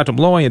Sissel and Dr.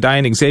 Malloy and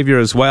Diane Xavier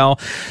as well.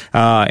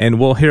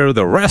 And we'll hear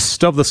the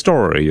rest of the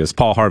story, as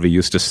Paul Harvey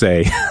used to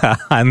say,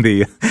 on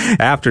the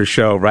after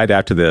show right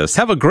after this.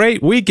 Have a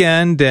great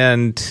weekend,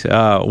 and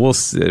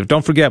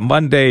don't forget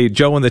Monday,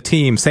 Joe and the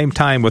team, same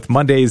time with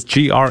Monday's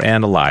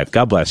GRN Alive.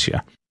 God bless you.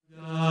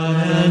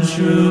 God and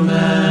true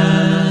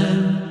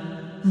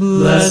man,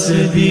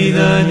 blessed be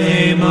the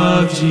name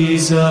of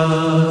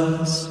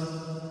Jesus.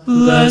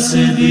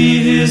 Blessed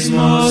be his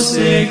most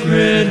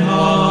sacred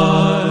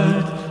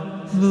heart.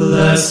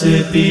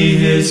 Blessed be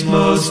his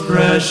most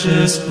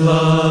precious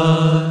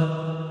blood.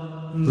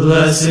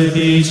 Blessed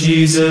be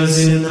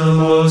Jesus in the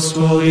most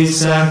holy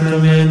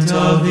sacrament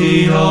of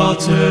the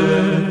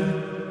altar.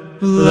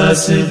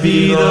 Blessed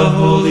be the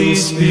Holy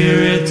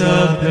Spirit,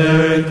 the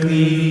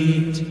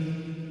Paraclete.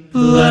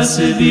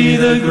 Blessed be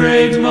the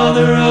great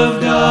Mother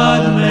of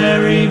God,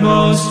 Mary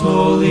most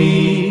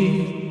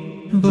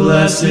holy.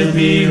 Blessed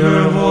be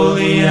her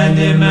holy and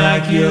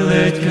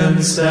immaculate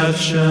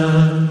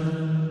conception.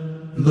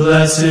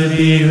 Blessed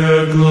be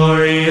her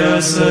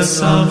glorious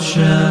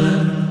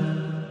assumption.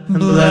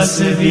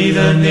 Blessed be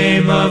the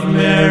name of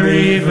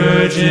Mary,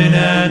 Virgin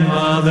and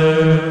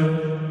Mother.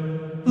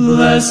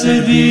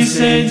 Blessed be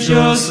Saint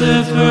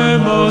Joseph, her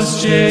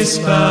most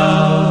chaste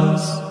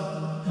spouse.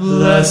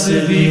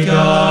 Blessed be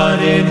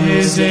God in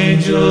his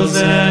angels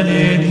and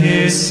in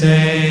his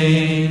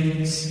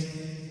saints.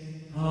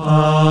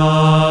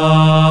 Amen.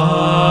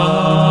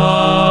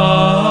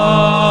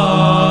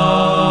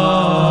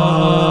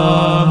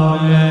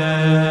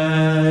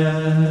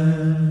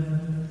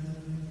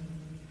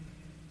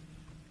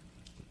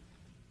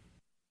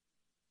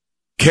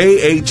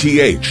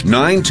 KATH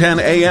 910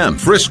 AM,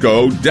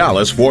 Frisco,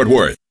 Dallas, Fort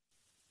Worth.